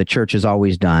the church has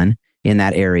always done in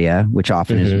that area, which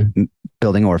often is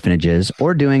building orphanages,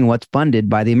 or doing what's funded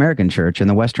by the American church and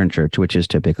the Western church, which is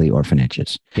typically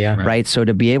orphanages. Yeah. Right. So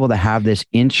to be able to have this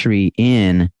entry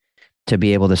in, to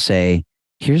be able to say,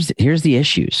 here's the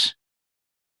issues.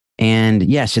 And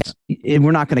yes,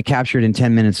 we're not going to capture it in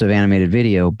 10 minutes of animated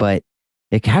video, but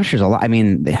it captures a lot. I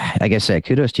mean, like I said,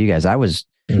 kudos to you guys. I was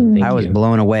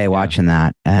blown away watching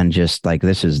that, and just like,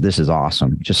 this is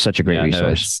awesome. Just such a great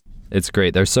resource. It's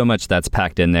great. There's so much that's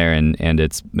packed in there, and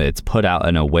it's put out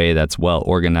in a way that's well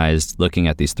organized, looking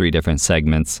at these 3 different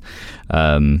segments.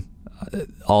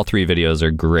 All 3 videos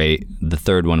are great. The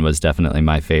third one was definitely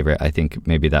my favorite. I think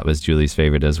maybe that was Julie's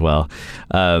favorite as well.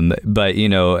 But,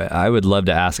 I would love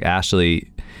to ask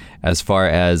Ashley, as far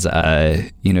as,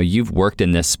 you've worked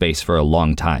in this space for a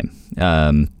long time.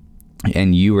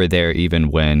 And you were there even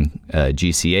when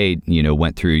GCA,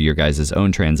 went through your guys'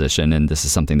 own transition. And this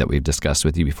is something that we've discussed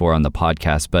with you before on the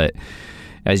podcast. But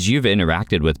as you've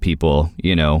interacted with people,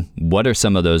 what are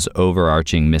some of those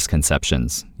overarching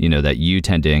misconceptions, that you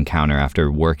tend to encounter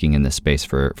after working in this space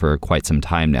for quite some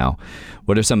time now?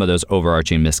 What are some of those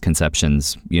overarching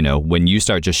misconceptions, when you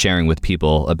start just sharing with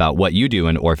people about what you do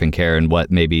in orphan care and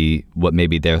what maybe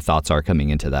their thoughts are coming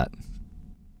into that?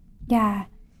 Yeah.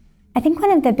 I think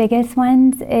one of the biggest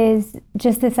ones is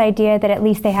just this idea that at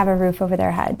least they have a roof over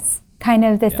their heads. Kind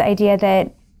of this idea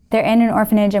that they're in an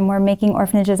orphanage and we're making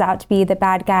orphanages out to be the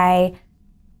bad guy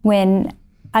when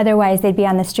otherwise they'd be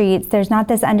on the streets. There's not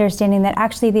this understanding that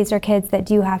actually these are kids that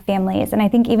do have families. And I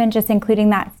think even just including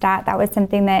that stat, that was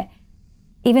something that,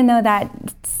 even though that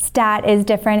stat is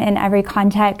different in every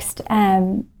context,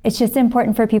 it's just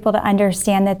important for people to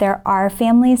understand that there are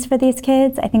families for these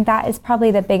kids. I think that is probably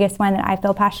the biggest one that I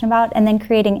feel passionate about. And then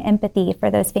creating empathy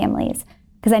for those families.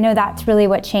 Because I know that's really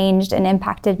what changed and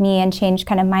impacted me and changed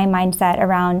kind of my mindset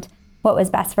around what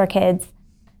was best for kids.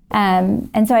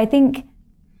 And so I think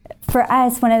for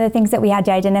us, one of the things that we had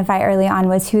to identify early on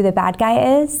was who the bad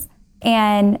guy is.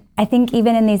 And I think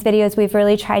even in these videos, we've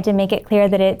really tried to make it clear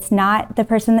that it's not the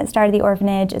person that started the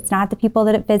orphanage. It's not the people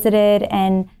that it visited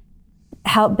and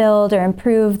helped build or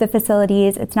improve the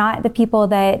facilities. It's not the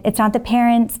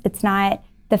parents, it's not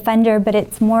the funder, but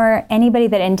it's more anybody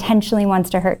that intentionally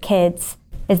wants to hurt kids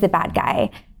is the bad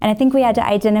guy. And I think we had to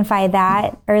identify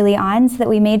that early on so that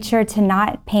we made sure to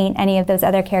not paint any of those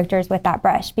other characters with that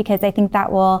brush, because I think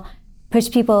that will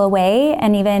push people away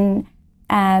and even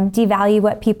devalue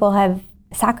what people have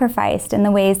sacrificed and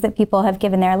the ways that people have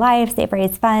given their lives. They've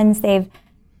raised funds. They've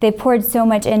poured so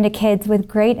much into kids with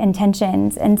great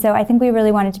intentions. And so I think we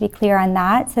really wanted to be clear on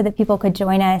that so that people could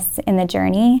join us in the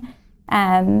journey.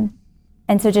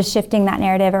 And so just shifting that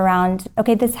narrative around,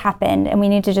 okay, this happened and we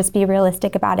need to just be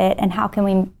realistic about it, and how can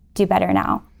we do better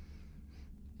now?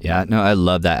 Yeah, no, I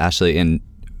love that, Ashley. And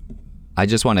I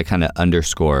just want to kind of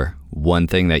underscore one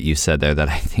thing that you said there that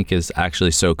I think is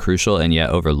actually so crucial and yet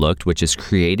overlooked, which is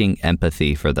creating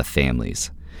empathy for the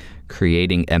families.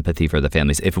 Creating empathy for the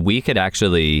families. If we could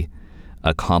actually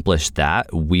accomplish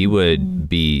that, we would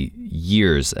be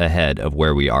years ahead of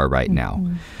where we are right now.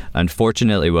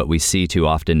 Unfortunately, what we see too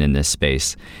often in this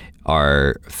space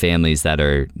are families that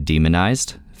are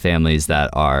demonized, families that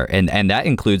are, and that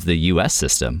includes the U.S.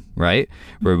 system, right?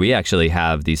 Where we actually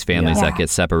have these families that get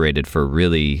separated for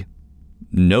really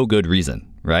no good reason,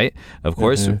 right? Of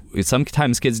course,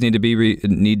 sometimes kids need to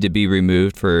be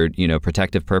removed for,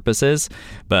 protective purposes,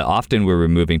 but often we're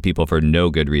removing people for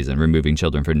no good reason, removing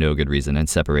children for no good reason, and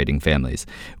separating families.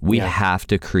 We have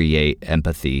to create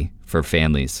empathy for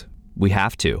families. We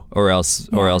have to, or else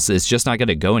it's just not going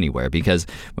to go anywhere. Because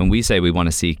when we say we want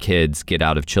to see kids get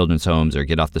out of children's homes or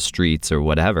get off the streets or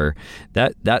whatever,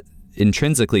 that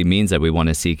intrinsically means that we want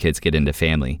to see kids get into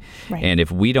family. Right. And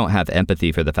if we don't have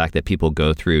empathy for the fact that people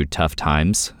go through tough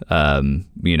times,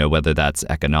 whether that's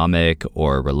economic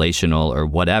or relational or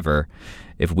whatever,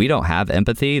 if we don't have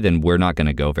empathy, then we're not going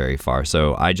to go very far.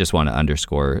 So I just want to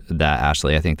underscore that,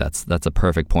 Ashley. I think that's a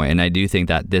perfect point. And I do think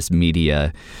that this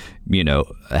media,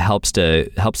 helps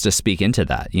to speak into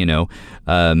that.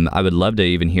 I would love to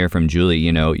even hear from Julie.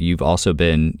 You've also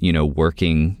been,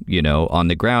 working, on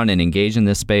the ground and engaged in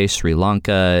this space, Sri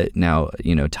Lanka, now,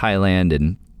 Thailand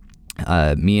and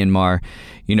Myanmar.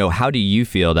 How do you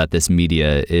feel that this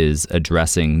media is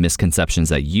addressing misconceptions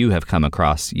that you have come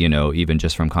across, even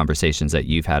just from conversations that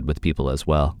you've had with people as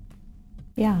well?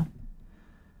 Yeah.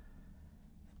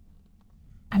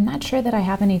 I'm not sure that I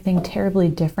have anything terribly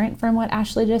different from what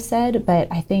Ashley just said, but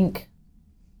I think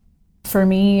for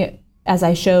me, as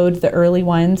I showed the early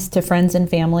ones to friends and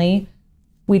family,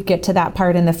 we'd get to that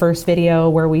part in the first video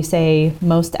where we say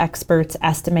most experts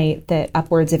estimate that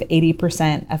upwards of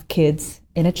 80% of kids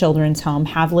in a children's home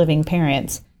have living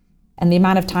parents. And the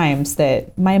amount of times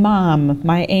that my mom,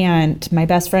 my aunt, my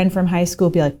best friend from high school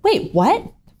be like, wait,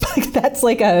 what? That's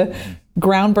like a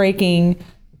groundbreaking,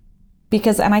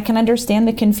 and I can understand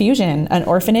the confusion. An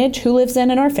orphanage, who lives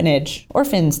in an orphanage?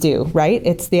 Orphans do, right?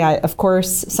 It's of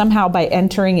course, somehow by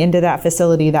entering into that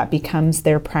facility, that becomes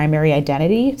their primary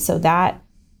identity. So that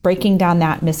breaking down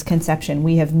that misconception,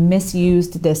 we have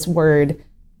misused this word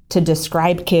to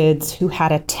describe kids who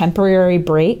had a temporary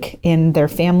break in their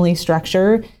family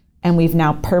structure, and we've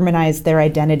now permanized their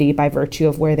identity by virtue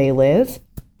of where they live.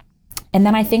 And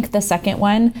then I think the second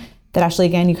one that Ashley,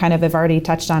 again, you kind of have already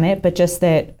touched on it, but just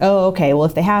that,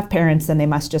 if they have parents, then they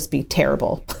must just be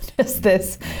terrible. Just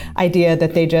this idea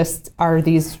that they just are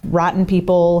these rotten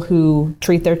people who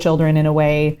treat their children in a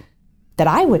way that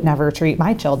I would never treat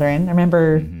my children. I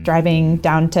remember driving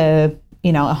down to,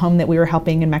 a home that we were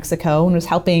helping in Mexico and was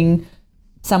helping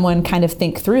someone kind of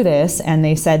think through this. And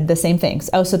they said the same things.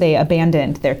 So they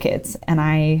abandoned their kids. And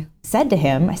I said to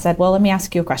him, well, let me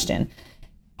ask you a question.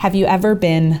 Have you ever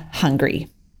been hungry?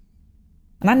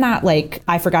 And I'm not like,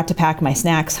 I forgot to pack my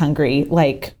snacks hungry,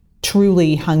 like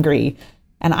truly hungry.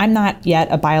 And I'm not yet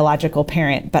a biological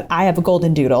parent, but I have a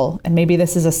golden doodle. And maybe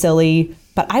this is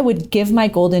but I would give my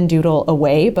golden doodle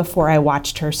away before I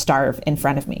watched her starve in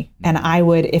front of me. And I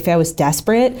would, if I was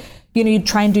desperate, you'd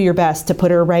try and do your best to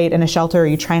put her right in a shelter, or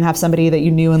you try and have somebody that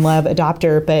you knew and love adopt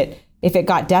her. But if it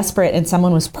got desperate and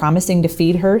someone was promising to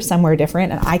feed her somewhere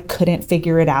different and I couldn't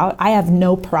figure it out, I have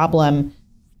no problem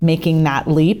making that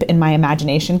leap in my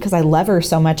imagination because I love her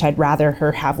so much. I'd rather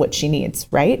her have what she needs,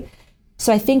 right?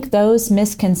 So I think those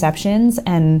misconceptions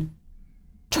and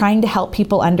trying to help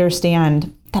people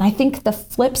understand that, I think the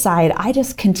flip side, I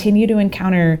just continue to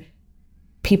encounter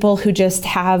people who just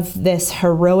have this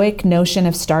heroic notion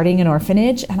of starting an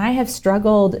orphanage. And I have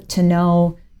struggled to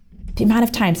know the amount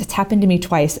of times, it's happened to me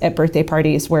twice at birthday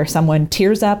parties, where someone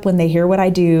tears up when they hear what I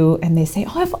do and they say,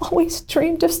 I've always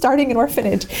dreamed of starting an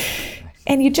orphanage.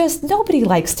 And nobody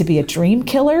likes to be a dream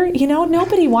killer,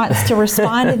 nobody wants to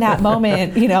respond in that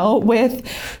moment,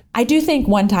 I do think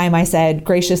one time I said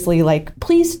graciously,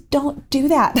 please don't do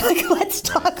that. Let's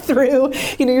talk through,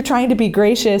 you're trying to be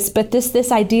gracious, but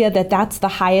this idea that that's the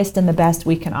highest and the best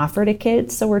we can offer to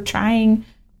kids. So we're trying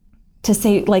to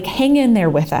say, hang in there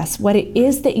with us. What it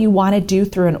is that you want to do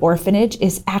through an orphanage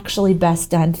is actually best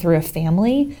done through a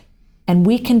family. And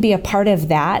we can be a part of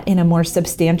that in a more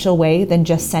substantial way than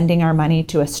just sending our money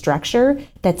to a structure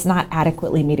that's not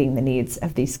adequately meeting the needs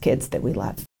of these kids that we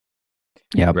love.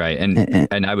 Yeah, right.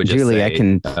 And I would just Julie,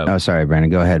 say, sorry, Brandon.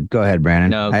 Go ahead, Brandon.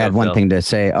 No, I had one thing to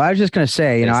say. I was just going to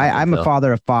say, I'm a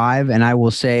father of 5, and I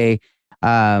will say,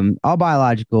 all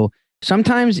biological.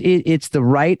 Sometimes it's the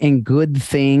right and good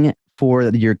thing for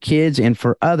your kids and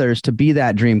for others to be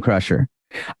that dream crusher.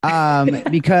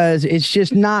 because it's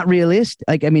just not realistic.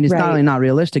 Like, I mean, it's not only not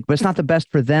realistic, but it's not the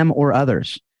best for them or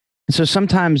others. And so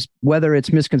sometimes, whether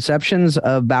it's misconceptions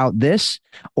about this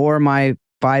or my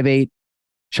 5'8"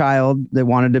 child that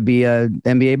wanted to be a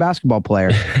NBA basketball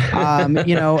player,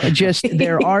 just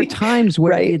there are times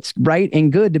where it's right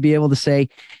and good to be able to say,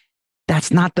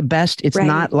 that's not the best. It's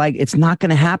not like, it's not going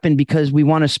to happen, because we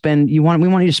want you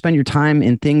to spend your time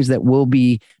in things that will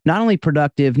be not only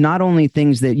productive, not only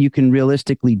things that you can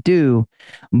realistically do,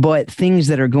 but things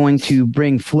that are going to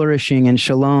bring flourishing and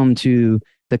shalom to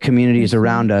the communities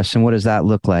around us. And what does that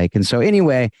look like? And so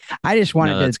anyway, I just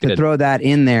wanted to throw that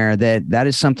in there, that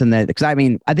is something that, because I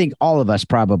mean, I think all of us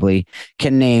probably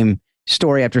can name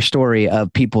story after story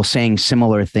of people saying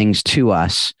similar things to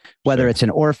us, whether it's an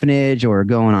orphanage or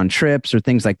going on trips or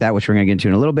things like that, which we're going to get into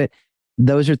in a little bit.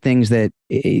 Those are things that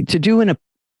to do in an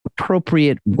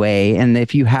appropriate way. And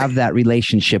if you have that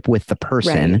relationship with the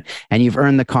person and you've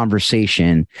earned the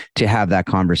conversation to have that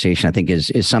conversation, I think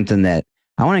is something that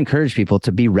I want to encourage people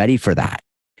to be ready for that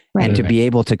and to be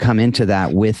able to come into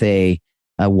that with a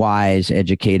wise,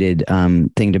 educated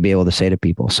thing to be able to say to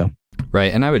people. So.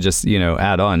 Right. And I would just,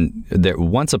 add on that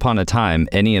once upon a time,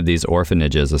 any of these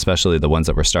orphanages, especially the ones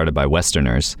that were started by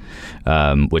Westerners,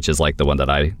 which is like the one that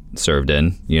I served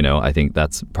in, I think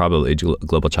that's probably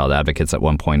Global Child Advocates at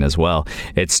one point as well.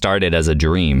 It started as a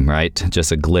dream, right?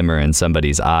 Just a glimmer in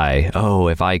somebody's eye. Oh,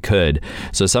 if I could.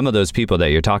 So some of those people that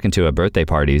you're talking to at birthday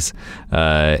parties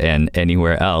and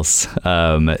anywhere else,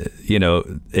 that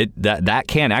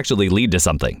can actually lead to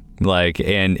something.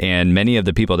 And many of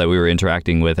the people that we were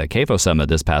interacting with at CAFO Summit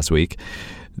this past week,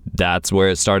 that's where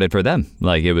it started for them.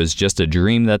 Like, it was just a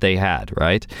dream that they had,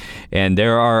 right? And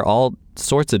there are all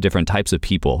sorts of different types of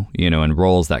people, and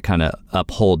roles that kind of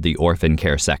uphold the orphan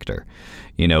care sector,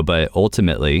 but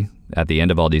ultimately, at the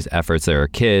end of all these efforts, there are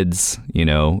kids,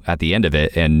 at the end of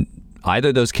it, and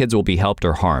either those kids will be helped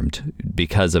or harmed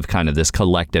because of kind of this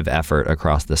collective effort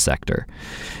across the sector.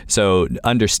 So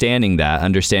understanding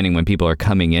when people are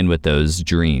coming in with those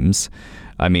dreams,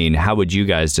 I mean, how would you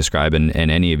guys describe, and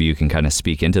any of you can kind of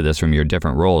speak into this from your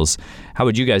different roles, how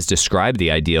would you guys describe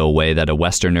the ideal way that a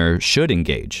Westerner should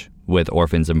engage with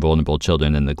orphans and vulnerable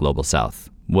children in the Global South?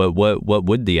 What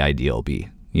would the ideal be?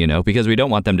 Because we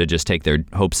don't want them to just take their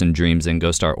hopes and dreams and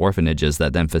go start orphanages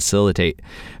that then facilitate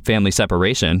family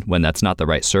separation when that's not the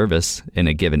right service in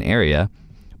a given area.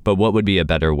 But what would be a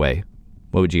better way?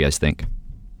 What would you guys think?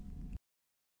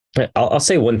 I'll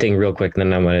say one thing real quick, and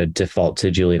then I'm going to default to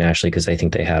Julie and Ashley because I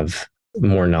think they have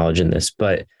more knowledge in this.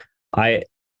 But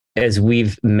as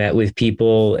we've met with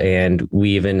people, and we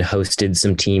even hosted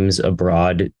some teams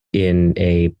abroad in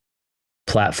a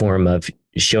platform of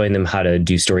showing them how to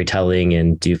do storytelling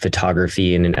and do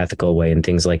photography in an ethical way and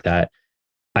things like that,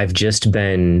 I've just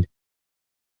been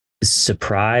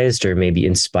surprised or maybe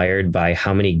inspired by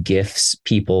how many gifts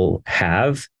people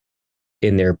have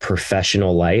in their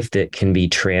professional life that can be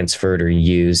transferred or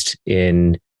used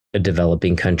in a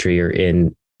developing country or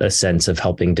in a sense of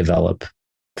helping develop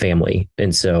family.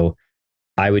 And so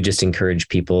I would just encourage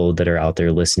people that are out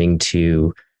there listening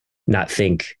to not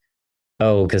think,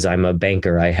 oh, because I'm a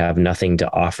banker, I have nothing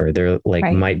to offer. There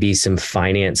might be some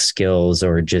finance skills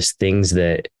or just things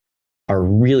that are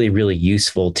really, really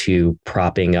useful to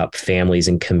propping up families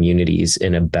and communities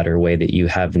in a better way that you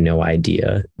have no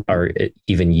idea are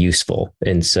even useful.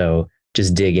 And so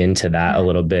just dig into that a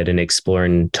little bit and explore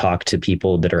and talk to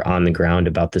people that are on the ground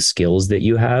about the skills that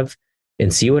you have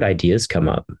and see what ideas come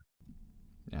up.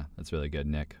 Yeah, that's really good,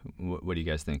 Nick. What do you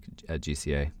guys think at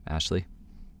GCA? Ashley?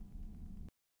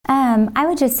 I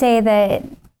would just say that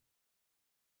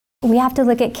we have to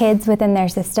look at kids within their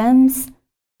systems,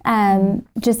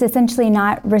 just essentially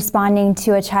not responding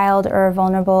to a child or a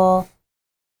vulnerable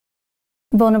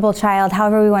child,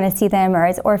 however we want to see them, or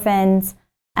as orphans,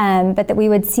 but that we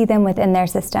would see them within their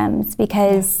systems,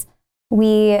 because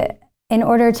in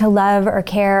order to love or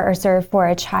care or serve for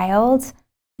a child,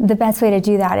 the best way to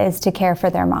do that is to care for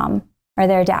their mom or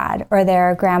their dad or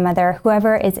their grandmother,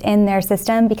 whoever is in their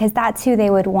system, because that's who they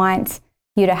would want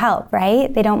you to help,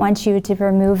 right? They don't want you to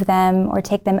remove them or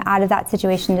take them out of that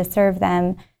situation to serve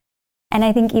them. And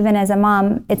I think even as a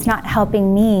mom, it's not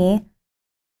helping me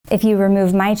if you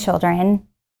remove my children,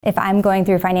 if I'm going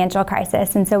through financial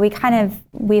crisis. And so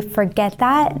we forget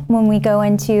that when we go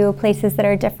into places that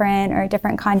are different or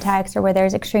different contexts, or where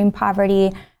there's extreme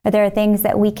poverty, or there are things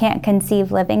that we can't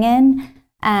conceive living in.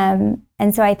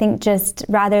 And so I think just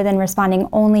rather than responding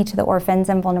only to the orphans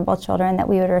and vulnerable children, that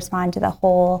we would respond to the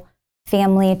whole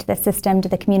family, to the system, to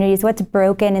the communities, what's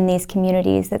broken in these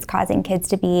communities that's causing kids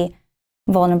to be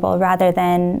vulnerable, rather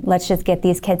than let's just get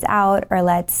these kids out, or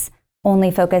let's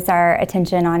only focus our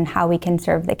attention on how we can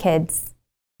serve the kids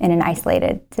in an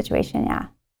isolated situation. Yeah.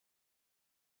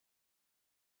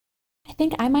 I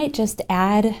think I might just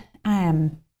add,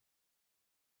 I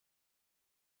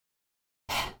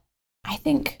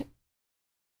think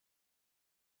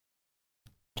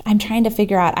I'm trying to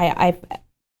figure out, I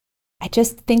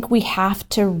just think we have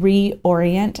to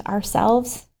reorient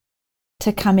ourselves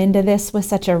to come into this with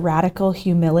such a radical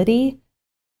humility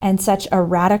and such a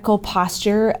radical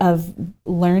posture of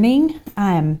learning.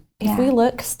 If we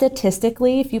look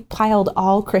statistically, if you piled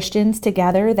all Christians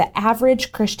together, the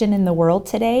average Christian in the world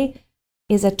today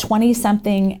is a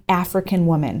 20-something African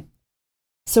woman.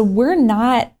 So we're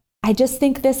not, I just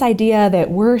think this idea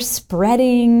that we're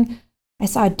spreading, I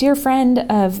saw a dear friend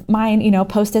of mine,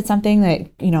 posted something that,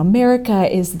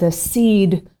 America is the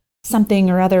seed something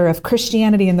or other of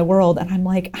Christianity in the world. And I'm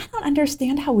like, I don't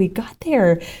understand how we got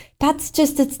there. That's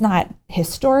just, it's not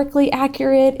historically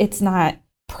accurate. It's not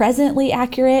presently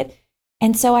accurate.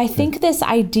 And so I think this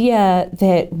idea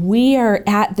that we are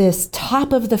at this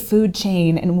top of the food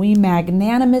chain and we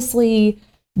magnanimously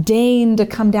deign to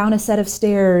come down a set of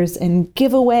stairs and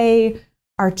give away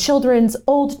our children's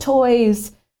old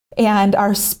toys and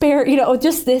our spare,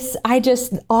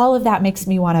 all of that makes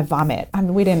me want to vomit. I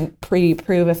mean, we didn't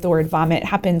pre-prove if the word vomit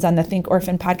happens on the Think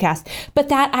Orphan podcast, but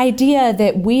that idea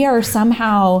that we are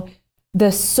somehow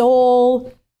the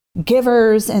sole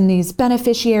givers and these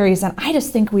beneficiaries. And I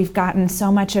just think we've gotten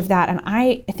so much of that. And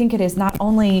I think it is not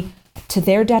only to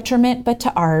their detriment, but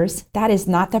to ours. That is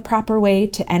not the proper way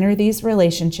to enter these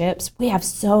relationships. We have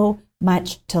so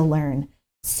much to learn,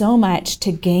 so much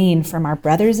to gain from our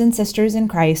brothers and sisters in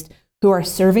Christ who are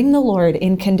serving the Lord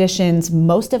in conditions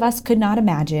most of us could not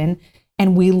imagine.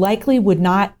 And we likely would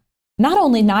not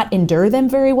only not endure them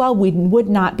very well, we would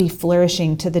not be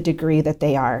flourishing to the degree that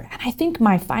they are. And I think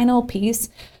my final piece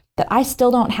that I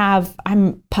still don't have,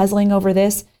 I'm puzzling over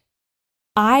this.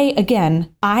 I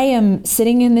am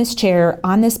sitting in this chair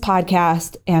on this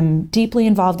podcast, am deeply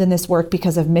involved in this work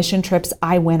because of mission trips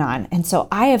I went on. And so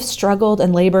I have struggled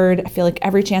and labored. I feel like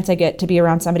every chance I get to be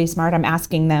around somebody smart, I'm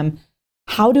asking them,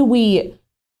 how do we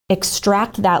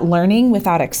extract that learning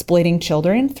without exploiting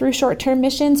children through short-term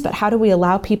missions? But how do we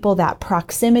allow people that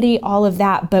proximity, all of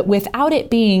that, but without it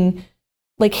being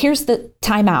like, here's the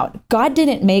timeout. God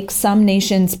didn't make some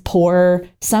nations poor,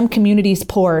 some communities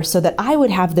poor, so that I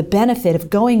would have the benefit of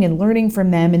going and learning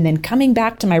from them and then coming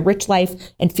back to my rich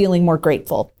life and feeling more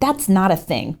grateful. That's not a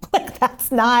thing. Like,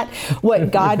 that's not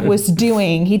what God was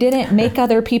doing. He didn't make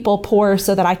other people poor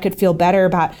so that I could feel better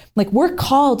about, like, we're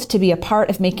called to be a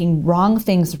part of making wrong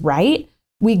things right.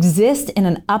 We exist in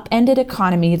an upended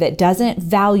economy that doesn't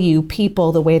value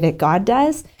people the way that God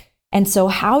does. And so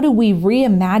how do we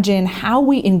reimagine how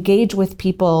we engage with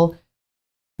people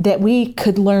that we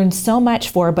could learn so much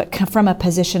for, but from a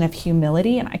position of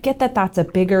humility? And I get that that's a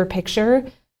bigger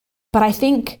picture, but I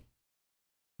think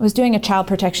I was doing a child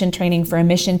protection training for a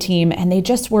mission team, and they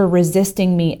just were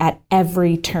resisting me at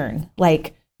every turn.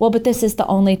 Like, well, but this is the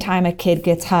only time a kid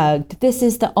gets hugged. This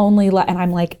is the only, and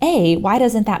I'm like, why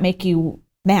doesn't that make you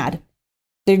mad?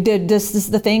 This is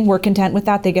the thing. We're content with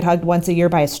that. They get hugged once a year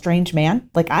by a strange man.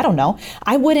 Like, I don't know.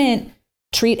 I wouldn't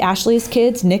treat Ashley's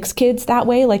kids, Nick's kids that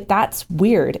way. Like, that's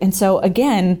weird. And so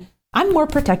again, I'm more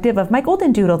protective of my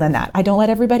golden doodle than that. I don't let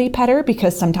everybody pet her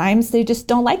because sometimes they just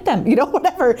don't like them,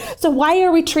 whatever. So why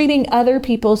are we treating other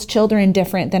people's children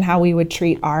different than how we would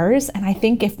treat ours? And I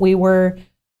think if we were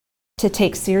to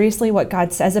take seriously what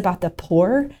God says about the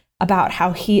poor, about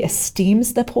how he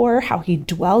esteems the poor, how he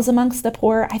dwells amongst the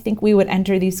poor, I think we would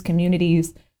enter these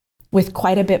communities with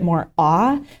quite a bit more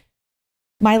awe.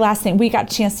 My last thing, we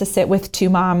got a chance to sit with two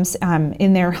moms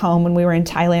in their home when we were in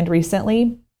Thailand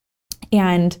recently.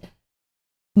 And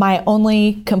my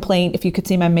only complaint, if you could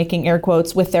see me, I'm making air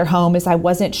quotes, with their home is I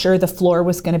wasn't sure the floor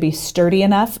was going to be sturdy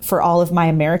enough for all of my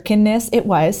Americanness.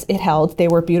 It held. They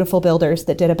were beautiful builders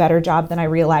that did a better job than I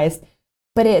realized.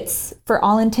 But it's, for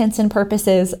all intents and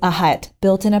purposes, a hut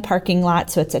built in a parking lot.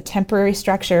 So it's a temporary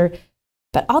structure.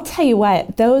 But I'll tell you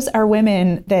what, those are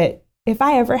women that if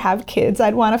I ever have kids,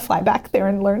 I'd want to fly back there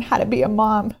and learn how to be a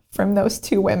mom from those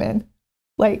two women.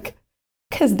 Like,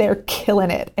 because they're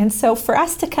killing it. And so for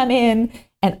us to come in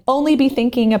and only be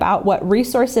thinking about what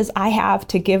resources I have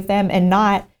to give them and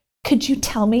not, could you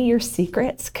tell me your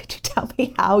secrets? Could you tell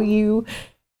me how you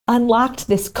unlocked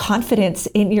this confidence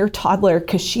in your toddler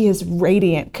because she is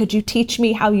radiant? Could you teach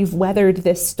me how you've weathered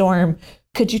this storm?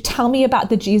 Could you tell me about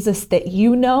the Jesus that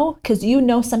you know? Because you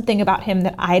know something about him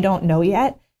that I don't know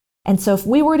yet. And so if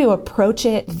we were to approach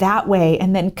it that way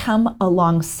and then come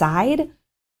alongside,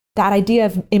 that idea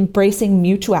of embracing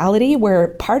mutuality, where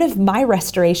part of my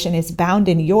restoration is bound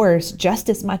in yours just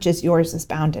as much as yours is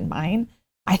bound in mine,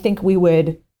 I think we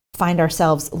would find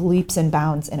ourselves leaps and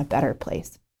bounds in a better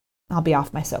place. I'll be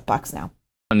off my soapbox now.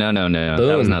 No.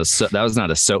 That was not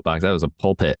a soapbox. That was a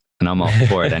pulpit. And I'm all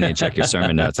for it. I need to check your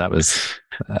sermon notes. That was,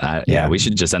 we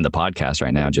should just end the podcast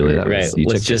right now, Julie.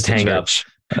 Let's just hang up.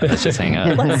 Let's just hang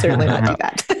up. Let's certainly not do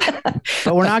that.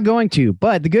 But we're not going to.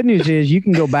 But the good news is you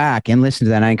can go back and listen to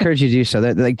that. And I encourage you to do so.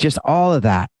 That, like, just all of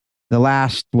that, the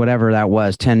last, whatever that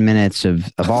was, 10 minutes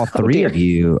of all three of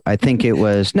you. I think it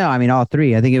was, all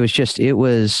three. I think it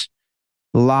was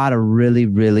a lot of really,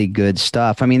 really good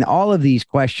stuff. I mean, all of these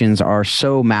questions are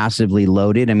so massively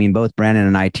loaded. I mean, both Brandon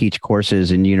and I teach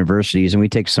courses in universities, and we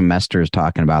take semesters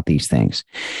talking about these things.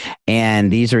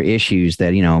 And these are issues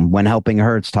that, When Helping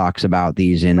Hurts talks about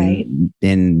these in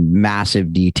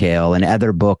massive detail, and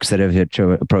other books that have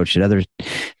approached it, other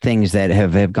things that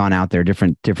have gone out there,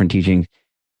 different teachings.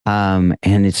 And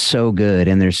it's so good.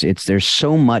 And there's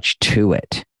so much to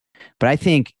it. But I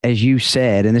think, as you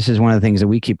said, and this is one of the things that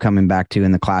we keep coming back to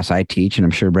in the class I teach, and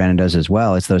I'm sure Brandon does as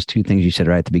well, it's those two things you said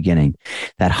right at the beginning,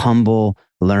 that humble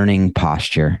learning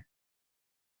posture.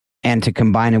 And to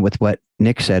combine it with what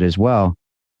Nick said as well,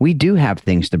 we do have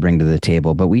things to bring to the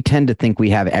table, but we tend to think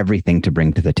we have everything to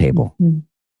bring to the table. Mm-hmm.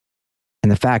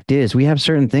 And the fact is, we have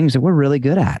certain things that we're really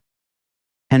good at.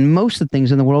 And most of the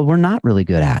things in the world we're not really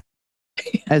good at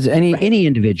as any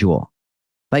individual.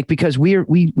 Like, because we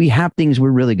have things we're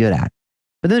really good at,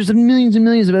 but there's millions and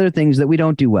millions of other things that we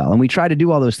don't do well. And we try to do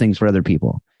all those things for other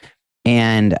people.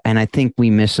 And I think we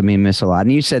miss a lot.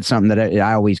 And you said something that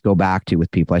I always go back to with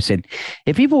people. I said,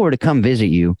 if people were to come visit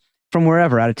you from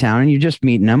wherever out of town and you're just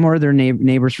meeting them, or their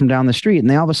neighbors from down the street, and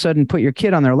they all of a sudden put your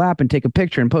kid on their lap and take a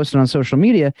picture and post it on social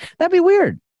media, that'd be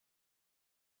weird.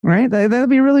 Right? That'd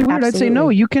be really weird. Absolutely. I'd say, no,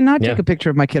 you cannot take a picture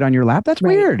of my kid on your lap. That's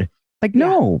weird. Like,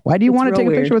 no, why do you want to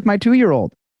take a picture with my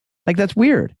 2-year-old? Like, that's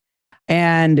weird.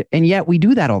 And yet we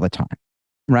do that all the time.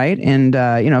 Right. And,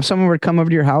 if someone were to come over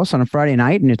to your house on a Friday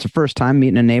night and it's the first time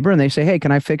meeting a neighbor and they say, hey,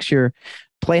 can I fix your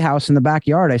playhouse in the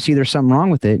backyard? I see there's something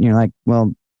wrong with it. And you're like,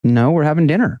 well, no, we're having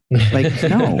dinner. Like,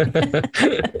 no.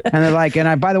 And they're like,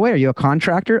 by the way, are you a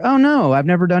contractor? Oh, no, I've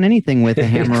never done anything with a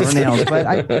hammer or nails, but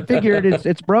I figured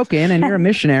it's broken and you're a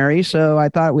missionary. So I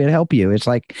thought we'd help you. It's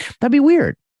like, that'd be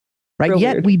weird. Right.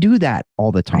 Yet weird. We do that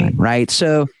all the time. Right.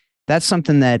 So that's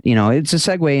something that, it's a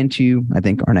segue into, I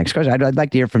think, our next question. I'd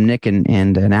like to hear from Nick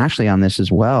and Ashley on this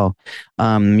as well.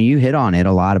 You hit on it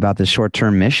a lot about the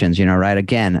short-term missions, right?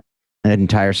 Again, an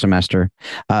entire semester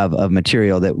of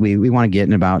material that we want to get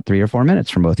in about 3 or 4 minutes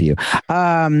from both of you.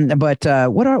 But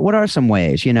what are some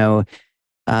ways, one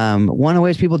of the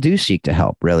ways people do seek to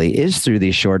help really is through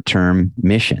these short-term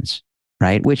missions,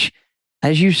 right? Which,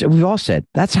 as you said, we've all said,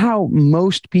 that's how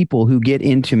most people who get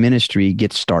into ministry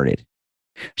get started.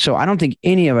 So I don't think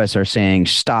any of us are saying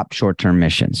stop short-term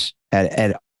missions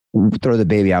and throw the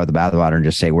baby out with the bathwater and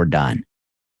just say we're done,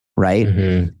 right?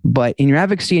 Mm-hmm. But in your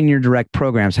advocacy and your direct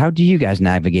programs, how do you guys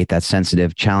navigate that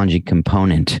sensitive, challenging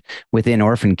component within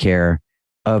orphan care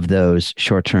of those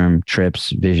short-term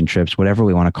trips, vision trips, whatever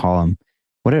we want to call them?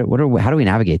 How do we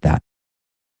navigate that?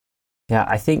 Yeah,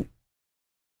 I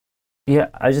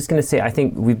was just going to say, I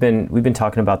think we've been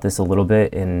talking about this a little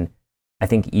bit, and I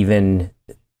think even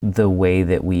the way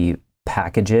that we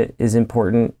package it is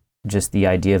important. Just the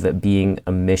idea of it being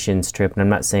a missions trip. And I'm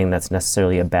not saying that's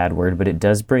necessarily a bad word, but it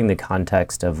does bring the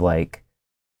context of like,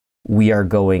 we are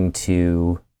going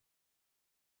to,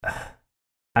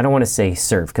 I don't want to say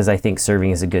serve, because I think serving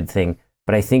is a good thing,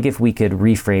 but I think if we could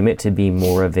reframe it to be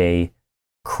more of a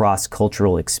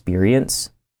cross-cultural experience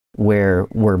where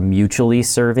we're mutually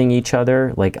serving each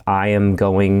other, like I am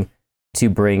going to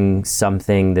bring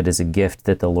something that is a gift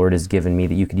that the Lord has given me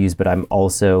that you could use, but I'm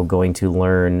also going to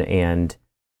learn and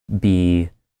be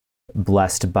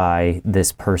blessed by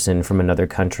this person from another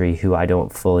country who I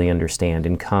don't fully understand,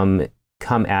 and come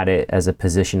at it as a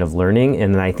position of learning.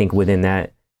 And then I think within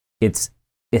that, it's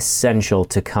essential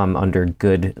to come under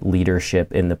good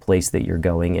leadership in the place that you're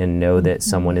going and know that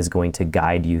someone is going to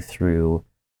guide you through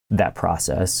that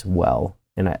process well.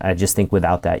 And I just think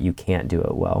without that, you can't do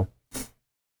it well.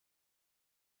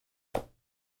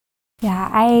 Yeah,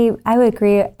 I would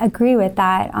agree with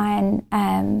that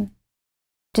on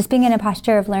just being in a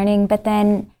posture of learning. But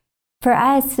then for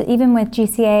us, even with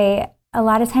GCA, a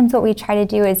lot of times what we try to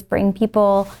do is bring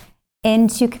people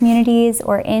into communities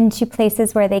or into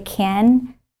places where they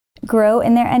can grow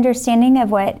in their understanding of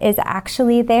what is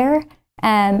actually there.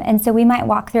 And so we might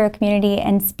walk through a community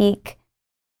and speak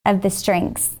of the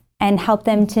strengths and help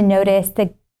them to notice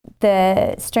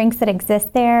the strengths that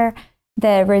exist there,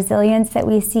 the resilience that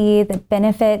we see, the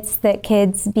benefits that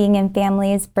kids being in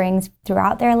families brings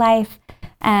throughout their life,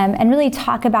 and really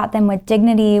talk about them with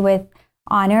dignity, with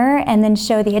honor, and then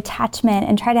show the attachment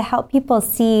and try to help people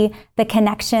see the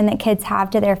connection that kids have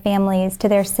to their families, to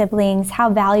their siblings, how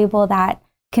valuable that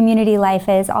community life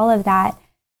is, all of that.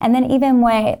 And then even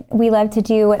what we love to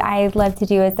do, what I love to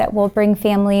do, is that we'll bring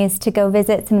families to go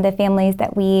visit some of the families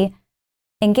that we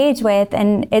engage with.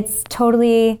 And it's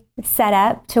totally set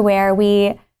up to where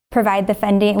we provide the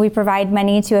funding, we provide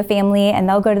money to a family, and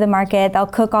they'll go to the market, they'll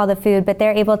cook all the food, but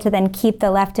they're able to then keep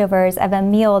the leftovers of a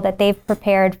meal that they've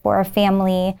prepared for a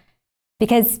family.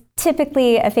 Because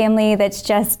typically a family that's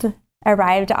just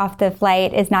arrived off the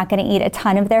flight is not going to eat a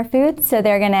ton of their food. So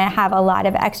they're going to have a lot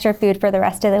of extra food for the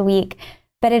rest of the week.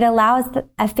 But it allows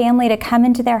a family to come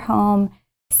into their home,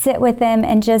 sit with them,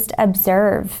 and just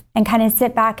observe and kind of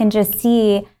sit back and just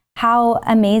see how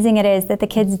amazing it is that the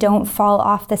kids don't fall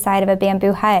off the side of a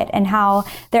bamboo hut, and how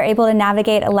they're able to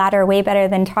navigate a ladder way better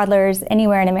than toddlers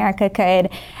anywhere in America could.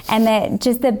 And that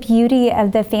just the beauty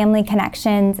of the family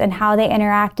connections and how they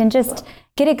interact, and just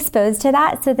get exposed to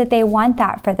that so that they want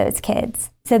that for those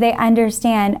kids. So they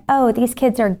understand, oh, these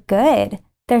kids are good.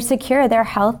 They're secure, they're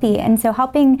healthy. And so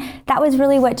that was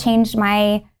really what changed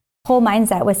my whole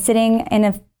mindset, was sitting in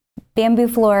a bamboo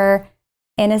floor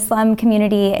in a slum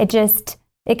community.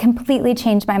 It completely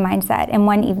changed my mindset in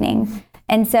one evening.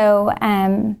 And so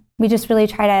we just really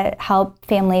try to help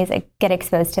families get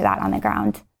exposed to that on the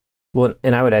ground. Well,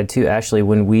 and I would add too, Ashley,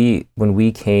 when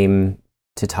we came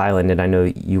to Thailand, and I know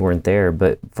you weren't there,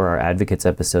 but for our Advocates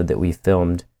episode that we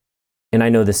filmed, and I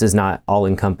know this is not all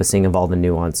encompassing of all the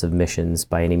nuance of missions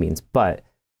by any means, but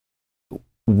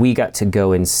we got to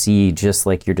go and see, just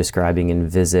like you're describing, and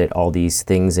visit all these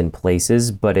things and places,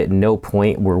 but at no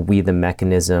point were we the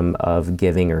mechanism of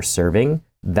giving or serving.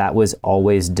 That was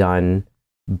always done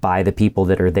by the people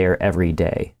that are there every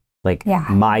day.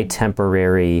 My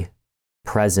temporary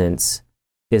presence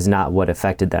is not what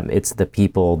affected them. It's the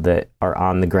people that are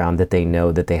on the ground that they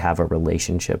know, that they have a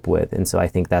relationship with. And so I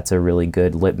think that's a really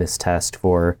good litmus test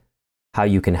for how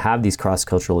you can have these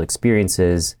cross-cultural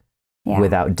experiences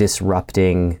without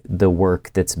disrupting the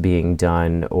work that's being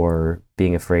done, or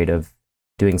being afraid of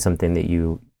doing something that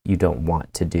you don't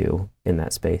want to do in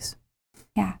that space.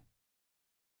 Yeah.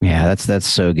 Yeah, that's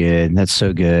so good. That's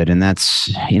so good. And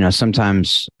that's,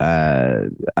 sometimes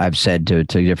I've said to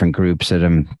different groups that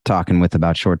I'm talking with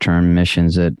about short-term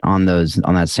missions, that on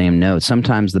that same note,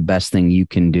 sometimes the best thing you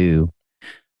can do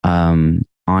on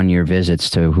your visits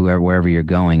to wherever you're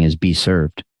going is be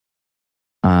served.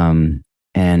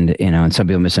 And some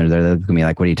people misunderstand. They're going to be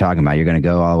like, what are you talking about? You're going to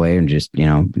go all the way and just,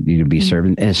 you be served.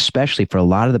 And especially for a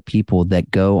lot of the people that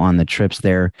go on the trips,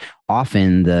 they're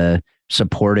often the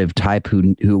supportive type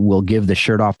who will give the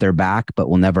shirt off their back, but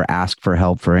will never ask for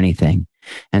help for anything.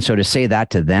 And so to say that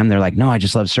to them, they're like, no, I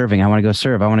just love serving. I want to go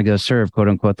serve. I want to go serve, quote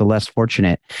unquote, the less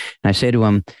fortunate. And I say to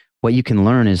them, what you can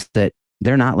learn is that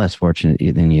they're not less fortunate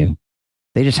than you.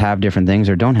 They just have different things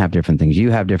or don't have different things.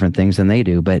 You have different things than they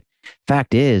do. But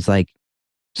fact is,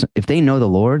 if they know the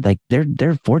Lord,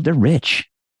 they're rich.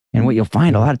 And what you'll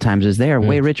find a lot of times is they are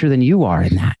way richer than you are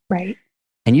in that. Right.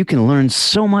 And you can learn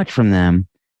so much from them.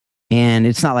 And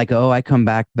it's not like, oh, I come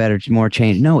back better, more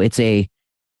changed. No, it's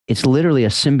literally a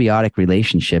symbiotic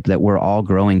relationship that we're all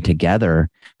growing together.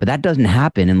 But that doesn't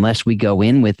happen unless we go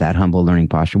in with that humble learning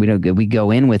posture. We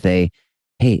go in with hey,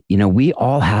 we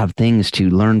all have things to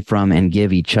learn from and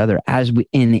give each other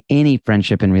in any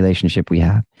friendship and relationship we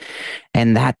have.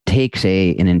 And that takes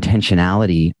an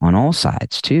intentionality on all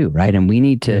sides too, right? And we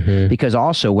need to, because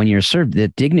also when you're served, the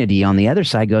dignity on the other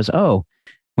side goes, oh,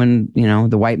 when,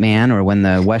 the white man, or when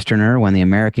the Westerner, when the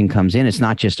American comes in, it's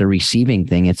not just a receiving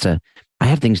thing. It's I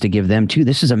have things to give them too.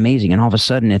 This is amazing. And all of a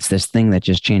sudden it's this thing that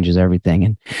just changes everything.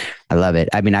 And I love it.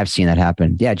 I mean, I've seen that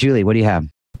happen. Yeah. Julie, what do you have?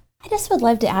 I just would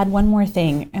love to add one more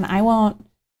thing, and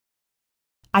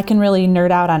I can really nerd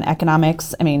out on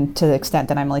economics. I mean, to the extent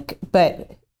that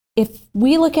but if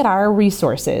we look at our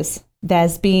resources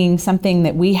as being something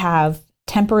that we have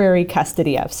temporary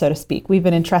custody of, so to speak, we've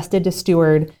been entrusted to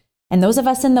steward, and those of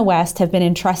us in the West have been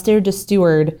entrusted to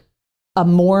steward a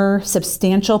more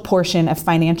substantial portion of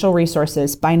financial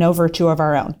resources by no virtue of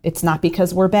our own. It's not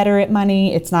because we're better at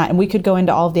money. It's not, and we could go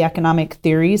into all of the economic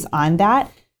theories on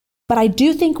that. But I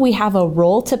do think we have a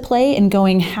role to play in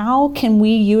going, how can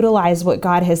we utilize what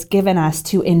God has given us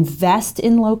to invest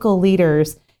in local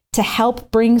leaders to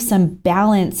help bring some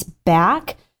balance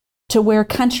back to where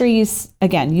countries,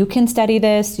 again, you can study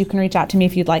this, you can reach out to me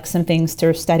if you'd like some things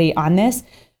to study on this.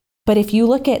 But if you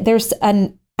look at, there's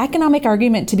economic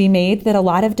argument to be made that a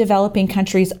lot of developing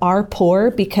countries are poor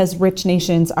because rich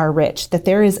nations are rich, that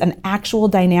there is an actual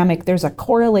dynamic, there's a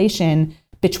correlation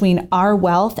between our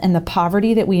wealth and the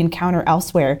poverty that we encounter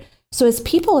elsewhere. So as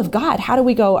people of God, how do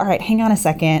we go, all right, hang on a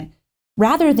second.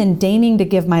 Rather than deigning to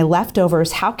give my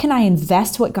leftovers, how can I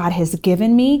invest what God has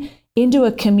given me into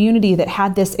a community that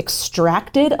had this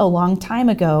extracted a long time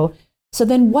ago? So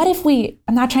then what if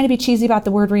I'm not trying to be cheesy about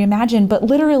the word reimagine, but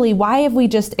literally, why have we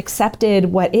just accepted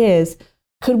what is?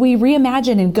 Could we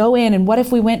reimagine and go in? And what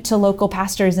if we went to local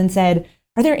pastors and said,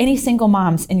 are there any single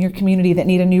moms in your community that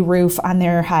need a new roof on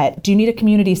their hut? Do you need a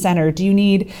community center?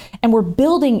 And we're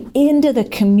building into the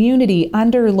community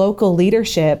under local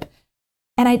leadership.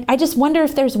 And I just wonder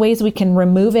if there's ways we can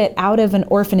remove it out of an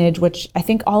orphanage, which I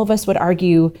think all of us would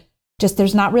argue just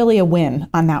there's not really a win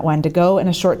on that one, to go in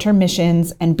a short-term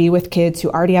missions and be with kids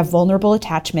who already have vulnerable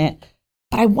attachment.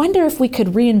 But I wonder if we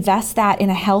could reinvest that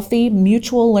in a healthy,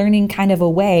 mutual learning kind of a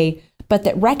way, but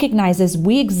that recognizes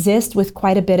we exist with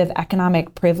quite a bit of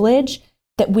economic privilege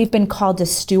that we've been called to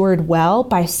steward well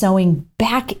by sowing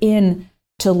back in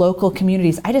to local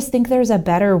communities. I just think there's a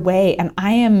better way, and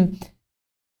I am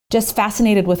just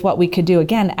fascinated with what we could do.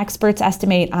 Again, experts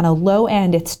estimate on a low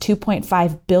end, it's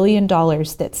 $2.5 billion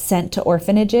that's sent to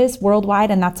orphanages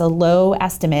worldwide, and that's a low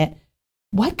estimate.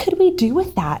 What could we do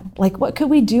with that? Like, what could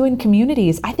we do in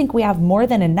communities? I think we have more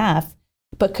than enough,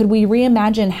 but could we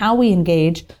reimagine how we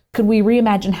engage? Could we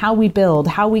reimagine how we build,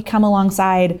 how we come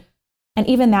alongside? And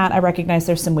even that, I recognize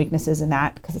there's some weaknesses in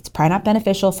that, because it's probably not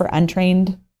beneficial for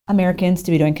untrained Americans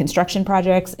to be doing construction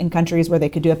projects in countries where they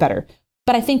could do it better.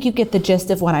 But I think you get the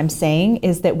gist of what I'm saying,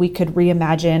 is that we could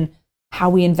reimagine how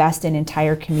we invest in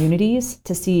entire communities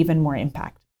to see even more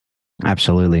impact.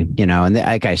 Absolutely. And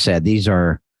like I said, these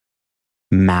are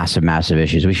massive, massive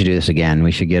issues. We should do this again.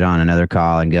 We should get on another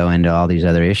call and go into all these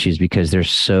other issues, because there's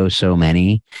so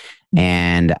many.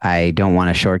 And I don't want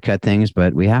to shortcut things,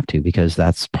 but we have to, because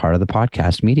that's part of the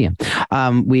podcast medium.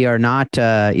 We are not,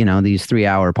 these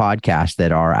 3-hour podcasts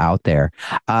that are out there.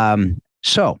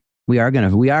 So we are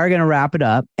gonna wrap it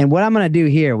up. And what I'm gonna do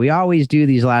here, we always do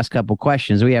these last couple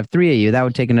questions. We have 3 of you. That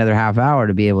would take another half hour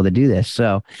to be able to do this.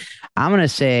 So I'm gonna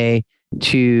say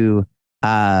to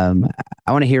I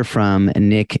want to hear from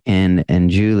Nick and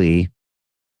Julie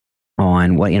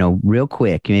on what, real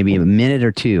quick, maybe a minute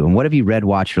or two. And what have you read,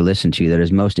 watched, or listened to that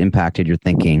has most impacted your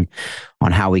thinking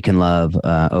on how we can love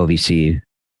OVC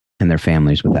and their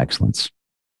families with excellence?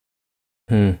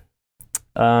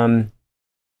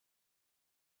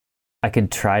 I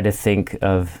could try to think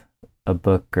of a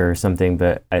book or something,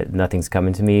 but nothing's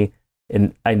coming to me.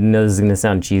 And I know this is going to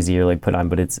sound cheesy or like put on,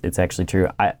 but it's actually true.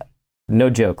 No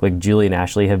joke, like Julie and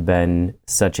Ashley have been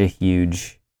such a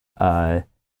huge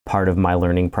part of my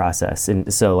learning process.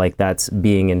 And so like that's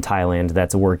being in Thailand,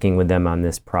 that's working with them on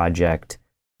this project,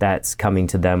 that's coming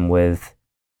to them with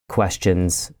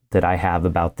questions that I have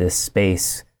about this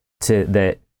space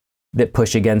that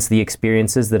push against the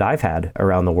experiences that I've had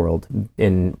around the world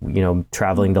in,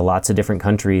 traveling to lots of different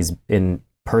countries, and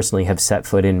personally have set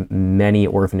foot in many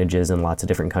orphanages in lots of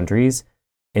different countries,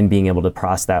 and being able to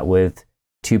process that with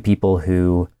two people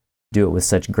who do it with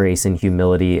such grace and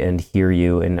humility and hear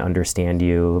you and understand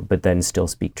you, but then still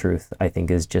speak truth, I think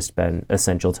has just been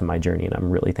essential to my journey. And I'm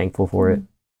really thankful for it.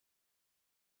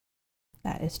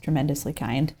 That is tremendously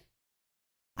kind.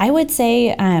 I would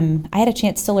say I had a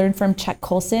chance to learn from Chuck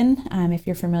Colson, if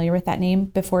you're familiar with that name.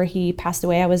 Before he passed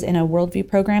away, I was in a worldview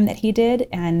program that he did,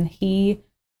 and he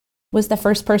was the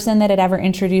first person that had ever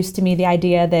introduced to me the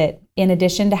idea that in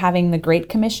addition to having the Great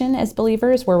Commission as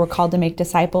believers, where we're called to make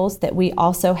disciples, that we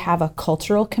also have a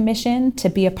cultural commission to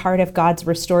be a part of God's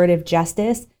restorative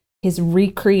justice, his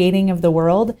recreating of the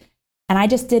world. And I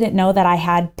just didn't know that I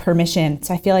had permission.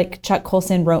 So I feel like Chuck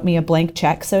Colson wrote me a blank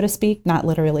check, so to speak, not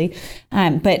literally,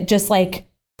 but just like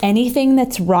anything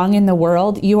that's wrong in the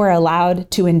world, you are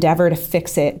allowed to endeavor to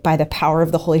fix it by the power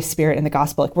of the Holy Spirit and the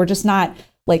gospel. Like, we're just not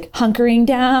like hunkering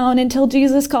down until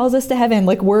Jesus calls us to heaven.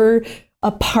 Like, we're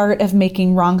a part of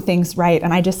making wrong things right.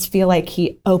 And I just feel like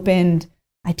he opened,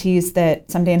 I tease that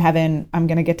someday in heaven, I'm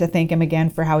going to get to thank him again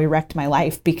for how he wrecked my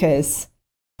life, because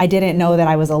I didn't know that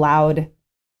I was allowed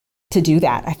to do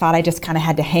that. I thought I just kind of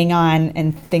had to hang on,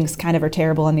 and things kind of are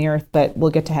terrible on the earth, but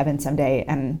we'll get to heaven someday.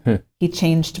 And he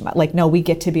changed no, we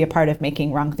get to be a part of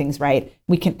making wrong things right.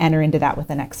 We can enter into that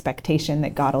with an expectation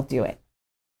that God will do it.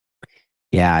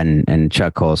 Yeah, and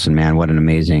Chuck Colson, man, what an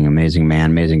amazing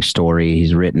man, amazing story.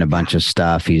 He's written a bunch of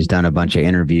stuff. He's done a bunch of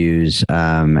interviews.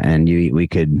 And we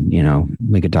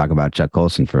could talk about Chuck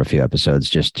Colson for a few episodes,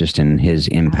 just in his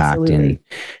impact in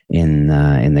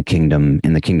the kingdom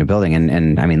building.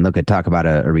 And I mean, talk about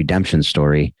a redemption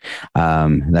story.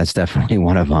 That's definitely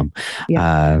one of them.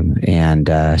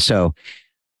 Yeah. So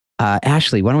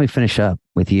Ashley, why don't we finish up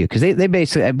with you? Because they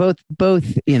basically both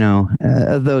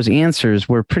of those answers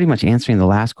were pretty much answering the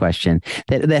last question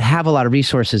that have a lot of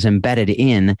resources embedded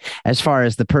in as far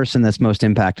as the person that's most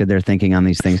impacted their thinking on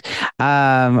these things,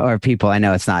 or people. I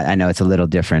know it's a little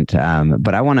different,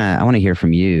 but I want to hear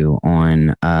from you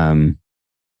on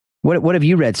what have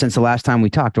you read since the last time we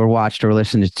talked or watched or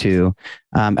listened to,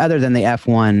 other than the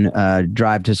F1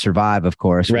 Drive to Survive, of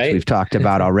course, which we've talked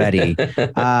about already.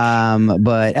 But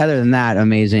other than that,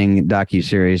 amazing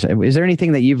docuseries. Is there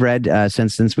anything that you've read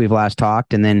since we've last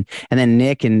talked? And then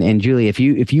Nick and Julie, if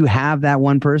you have that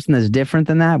one person that's different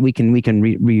than that, we can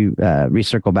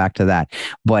recircle back to that.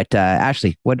 But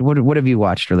Ashley, what have you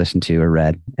watched or listened to or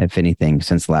read, if anything,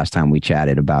 since the last time we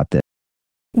chatted about this?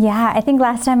 Yeah, I think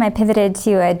last time I pivoted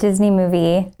to a Disney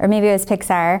movie, or maybe it was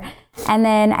Pixar. And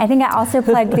then I think I also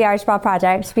plugged the Archibald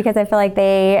Project because I feel like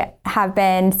they have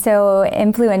been so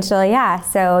influential. Yeah,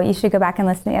 so you should go back and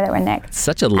listen to the other one, Nick.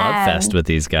 Such a love fest with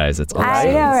these guys. It's awesome.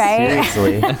 I know, right?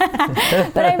 Seriously.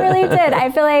 But I really did. I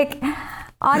feel like,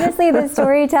 honestly, the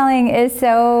storytelling is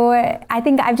so, I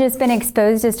think I've just been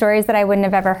exposed to stories that I wouldn't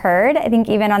have ever heard. I think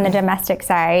even on the domestic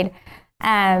side.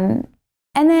 And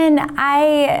then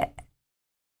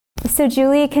so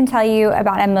Julie can tell you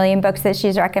about a million books that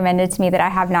she's recommended to me that I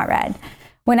have not read.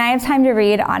 When I have time to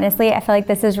read, honestly, I feel like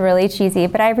this is really cheesy,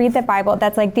 but I read the Bible.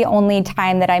 That's like the only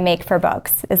time that I make for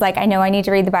books, is like, I know I need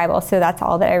to read the Bible, so that's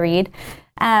all that I read.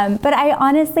 But I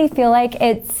honestly feel like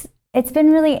it's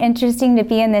been really interesting to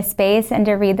be in this space and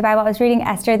to read the Bible. I was reading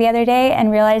Esther the other day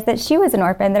and realized that she was an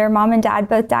orphan, that her mom and dad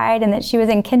both died, and that she was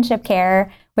in kinship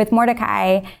care with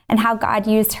Mordecai, and how God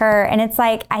used her. And it's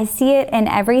like, I see it in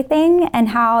everything, and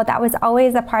how that was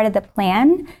always a part of the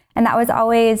plan. And that was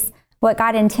always what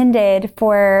God intended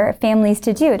for families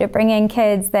to do, to bring in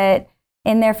kids that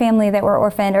in their family that were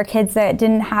orphaned, or kids that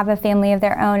didn't have a family of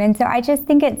their own. And so I just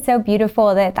think it's so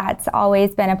beautiful that that's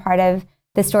always been a part of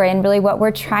the story. And really what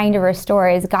we're trying to restore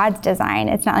is God's design.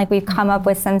 It's not like we've come up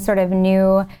with some sort of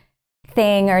new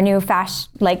thing or new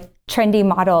trendy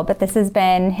model, but this has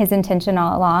been his intention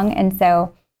all along. And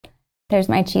so there's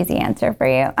my cheesy answer for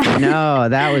you. No,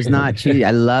 that was not cheesy.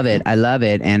 I love it.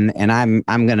 And I'm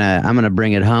gonna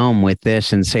bring it home with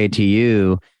this and say to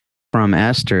you from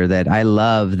Esther that I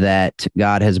love that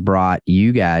God has brought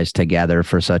you guys together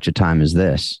for such a time as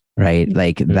this, right?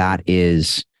 Like that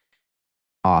is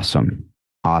awesome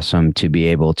to be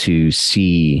able to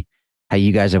see how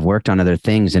you guys have worked on other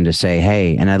things and to say,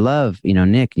 hey, and I love,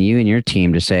 Nick, you and your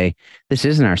team to say, this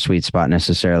isn't our sweet spot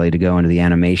necessarily to go into the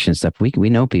animation stuff. We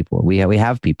know people, we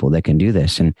have people that can do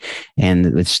this.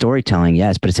 And with storytelling,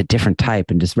 yes, but it's a different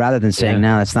type. And just rather than saying,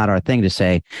 no, that's not our thing, to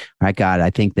say, all right, God, I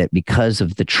think that because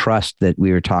of the trust that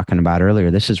we were talking about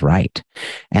earlier, this is right.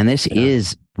 And this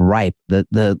is ripe.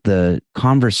 The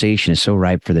conversation is so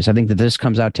ripe for this. I think that this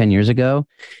comes out 10 years ago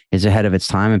is ahead of its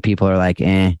time, and people are like,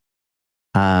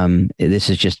 this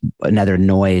is just another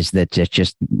noise that's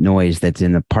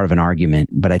in the part of an argument.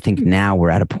 But I think now we're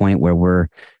at a point where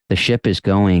the ship is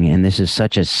going, and this is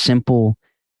such a simple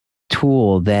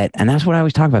tool and that's what I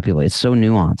always talk about, people. It's so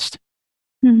nuanced.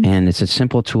 Mm-hmm. And it's a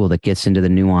simple tool that gets into the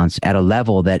nuance at a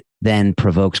level that then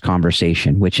provokes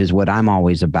conversation, which is what I'm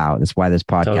always about. That's why this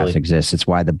podcast exists. It's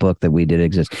why the book that we did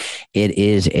exists. It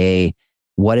is a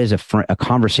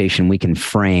conversation we can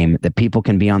frame that people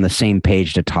can be on the same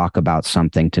page to talk about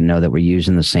something, to know that we're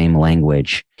using the same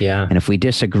language. Yeah. And if we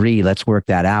disagree, let's work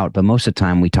that out. But most of the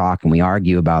time we talk and we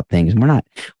argue about things, and we're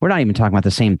not even talking about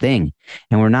the same thing,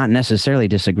 and we're not necessarily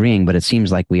disagreeing, but it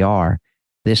seems like we are.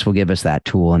 This will give us that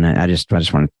tool. And I just want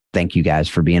to thank you guys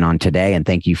for being on today, and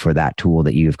thank you for that tool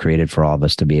that you've created for all of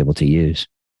us to be able to use.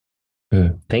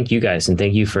 Thank you guys. And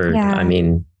thank you for,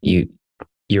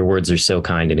 your words are so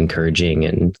kind and encouraging,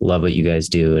 and love what you guys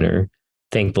do, and are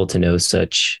thankful to know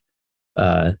such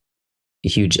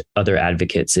huge other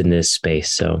advocates in this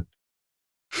space. So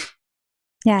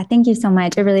yeah, thank you so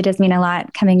much. It really does mean a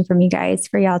lot coming from you guys,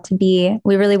 for y'all to be,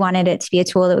 we really wanted it to be a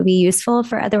tool that would be useful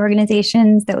for other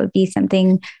organizations, that would be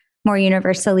something more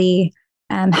universally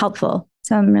helpful.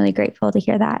 So I'm really grateful to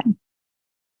hear that.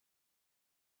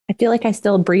 I feel like I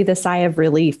still breathe a sigh of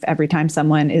relief every time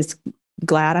someone is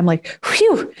glad. I'm like,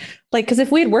 whew, because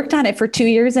if we had worked on it for 2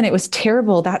 years and it was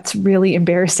terrible, that's really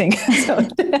embarrassing.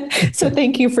 So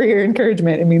thank you for your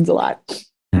encouragement. It means a lot.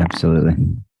 Absolutely.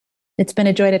 It's been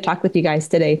a joy to talk with you guys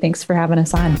today. Thanks for having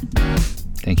us on.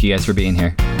 Thank you guys for being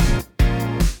here.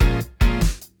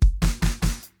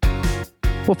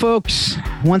 Well, folks,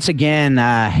 once again,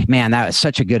 man, that was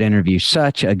such a good interview,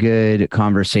 such a good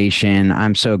conversation.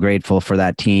 I'm so grateful for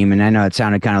that team. And I know it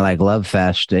sounded kind of like Love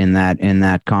Fest in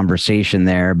that conversation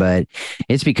there, but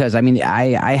it's because, I mean,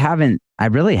 I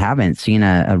really haven't seen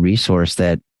a resource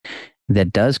that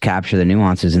does capture the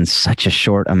nuances in such a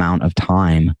short amount of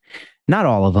time. Not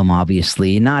all of them,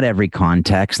 obviously, not every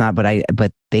context,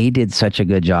 but they did such a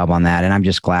good job on that. And I'm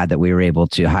just glad that we were able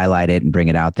to highlight it and bring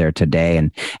it out there today.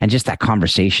 And just that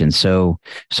conversation, so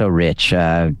rich.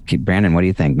 Brandon, what do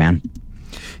you think, man?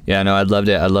 Yeah, no, I loved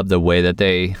it. I love the way that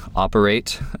they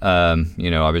operate. I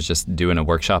was just doing a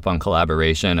workshop on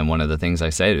collaboration. And one of the things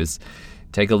I said is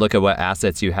take a look at what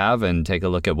assets you have and take a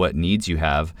look at what needs you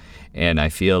have. And I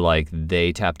feel like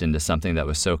they tapped into something that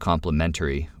was so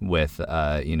complementary with,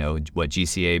 what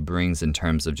GCA brings in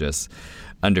terms of just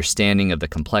understanding of the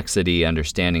complexity,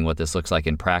 understanding what this looks like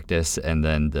in practice, and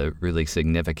then the really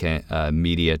significant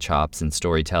media chops and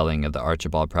storytelling of the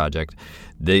Archibald Project.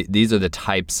 These are the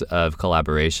types of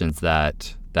collaborations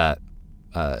that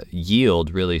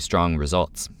yield really strong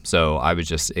results. So I was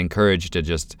just encouraged to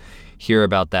just hear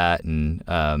about that. And,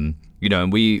 and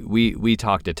we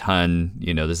talked a ton.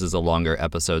 This is a longer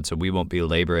episode, so we won't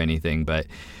belabor anything, but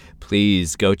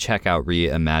please go check out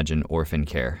Reimagine Orphan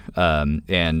Care.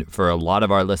 And for a lot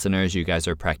of our listeners, you guys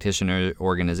are practitioner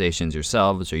organizations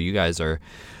yourselves, or you guys are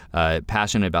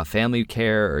passionate about family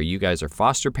care, or you guys are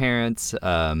foster parents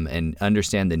and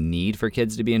understand the need for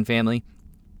kids to be in family.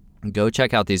 Go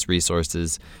check out these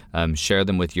resources, share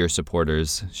them with your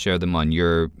supporters, share them on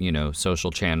your,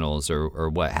 social channels or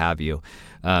what have you,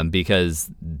 because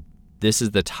this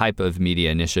is the type of media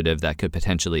initiative that could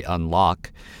potentially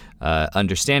unlock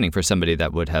understanding for somebody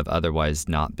that would have otherwise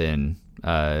not been,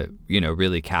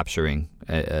 really capturing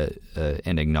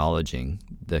and acknowledging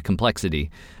the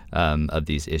complexity of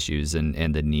these issues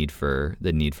and the need for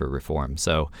reform.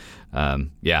 So,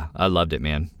 I loved it,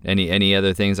 man. Any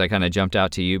other things that kind of jumped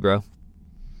out to you, bro?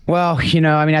 Well,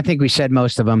 I think we said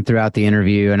most of them throughout the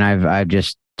interview, and I've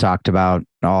just talked about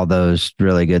all those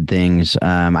really good things.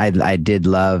 I did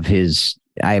love his.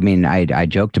 I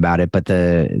joked about it, but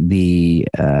the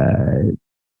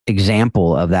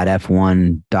example of that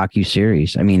F1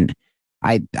 docuseries.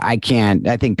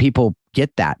 I think people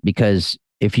get that because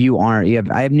if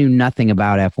I knew nothing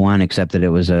about F1 except that it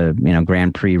was a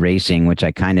Grand Prix racing, which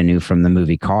I kind of knew from the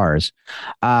movie Cars,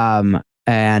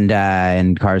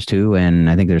 and Cars 2, and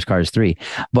I think there's Cars 3,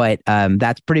 but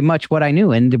that's pretty much what I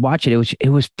knew. And to watch it,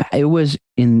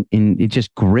 it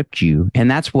just gripped you, and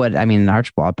that's what the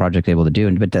Archibald Project able to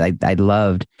do. But I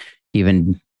loved,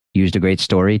 even used a great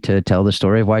story to tell the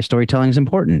story of why storytelling is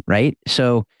important, right?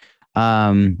 So,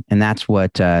 and that's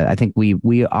what I think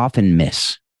we often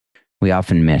miss. We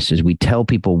often miss is we tell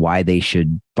people why they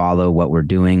should follow what we're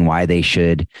doing, why they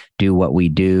should do what we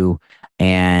do.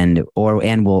 And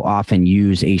we'll often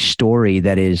use a story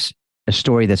that is a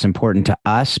story that's important to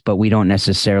us, but we don't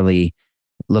necessarily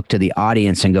look to the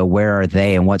audience and go, where are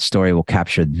they and what story will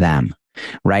capture them?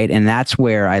 Right. And that's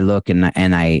where I look and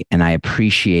I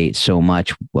appreciate so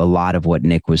much a lot of what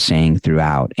Nick was saying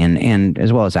throughout, and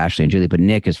as well as Ashley and Julie, but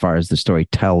Nick, as far as the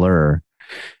storyteller,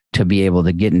 to be able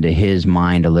to get into his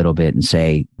mind a little bit and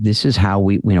say, this is how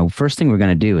we, first thing we're going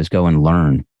to do is go and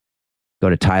learn, go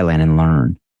to Thailand and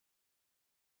learn.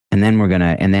 And then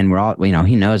we're all,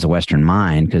 he knows the Western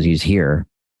mind because he's here.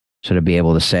 So to be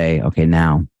able to say, okay,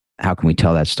 now how can we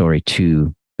tell that story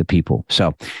to the people?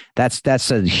 So that's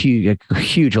a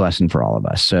huge lesson for all of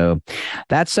us. So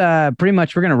that's pretty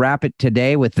much, we're going to wrap it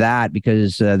today with that,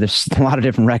 because there's a lot of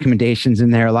different recommendations in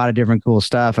there, a lot of different cool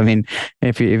stuff.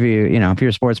 If you're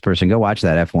a sports person, go watch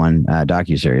that F1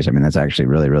 docuseries. That's actually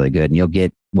really, really good. And you'll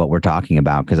get what we're talking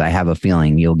about, because I have a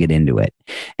feeling you'll get into it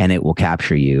and it will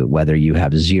capture you, whether you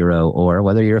have zero or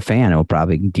whether you're a fan. It will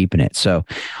probably deepen it. So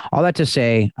all that to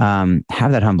say,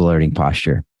 have that humble learning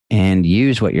posture and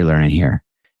use what you're learning here.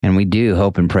 And we do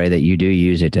hope and pray that you do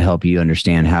use it to help you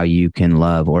understand how you can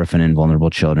love orphan and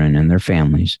vulnerable children and their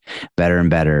families better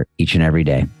and better each and every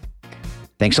day.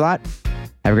 Thanks a lot.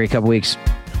 Have a great couple weeks.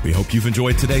 We hope you've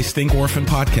enjoyed today's Think Orphan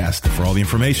podcast. For all the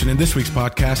information in this week's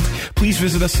podcast, please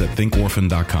visit us at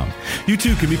thinkorphan.com. You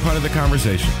too can be part of the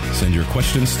conversation. Send your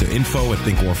questions to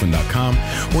info@thinkorphan.com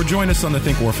or join us on the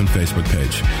Think Orphan Facebook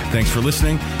page. Thanks for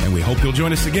listening, and we hope you'll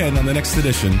join us again on the next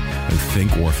edition of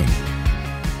Think Orphan.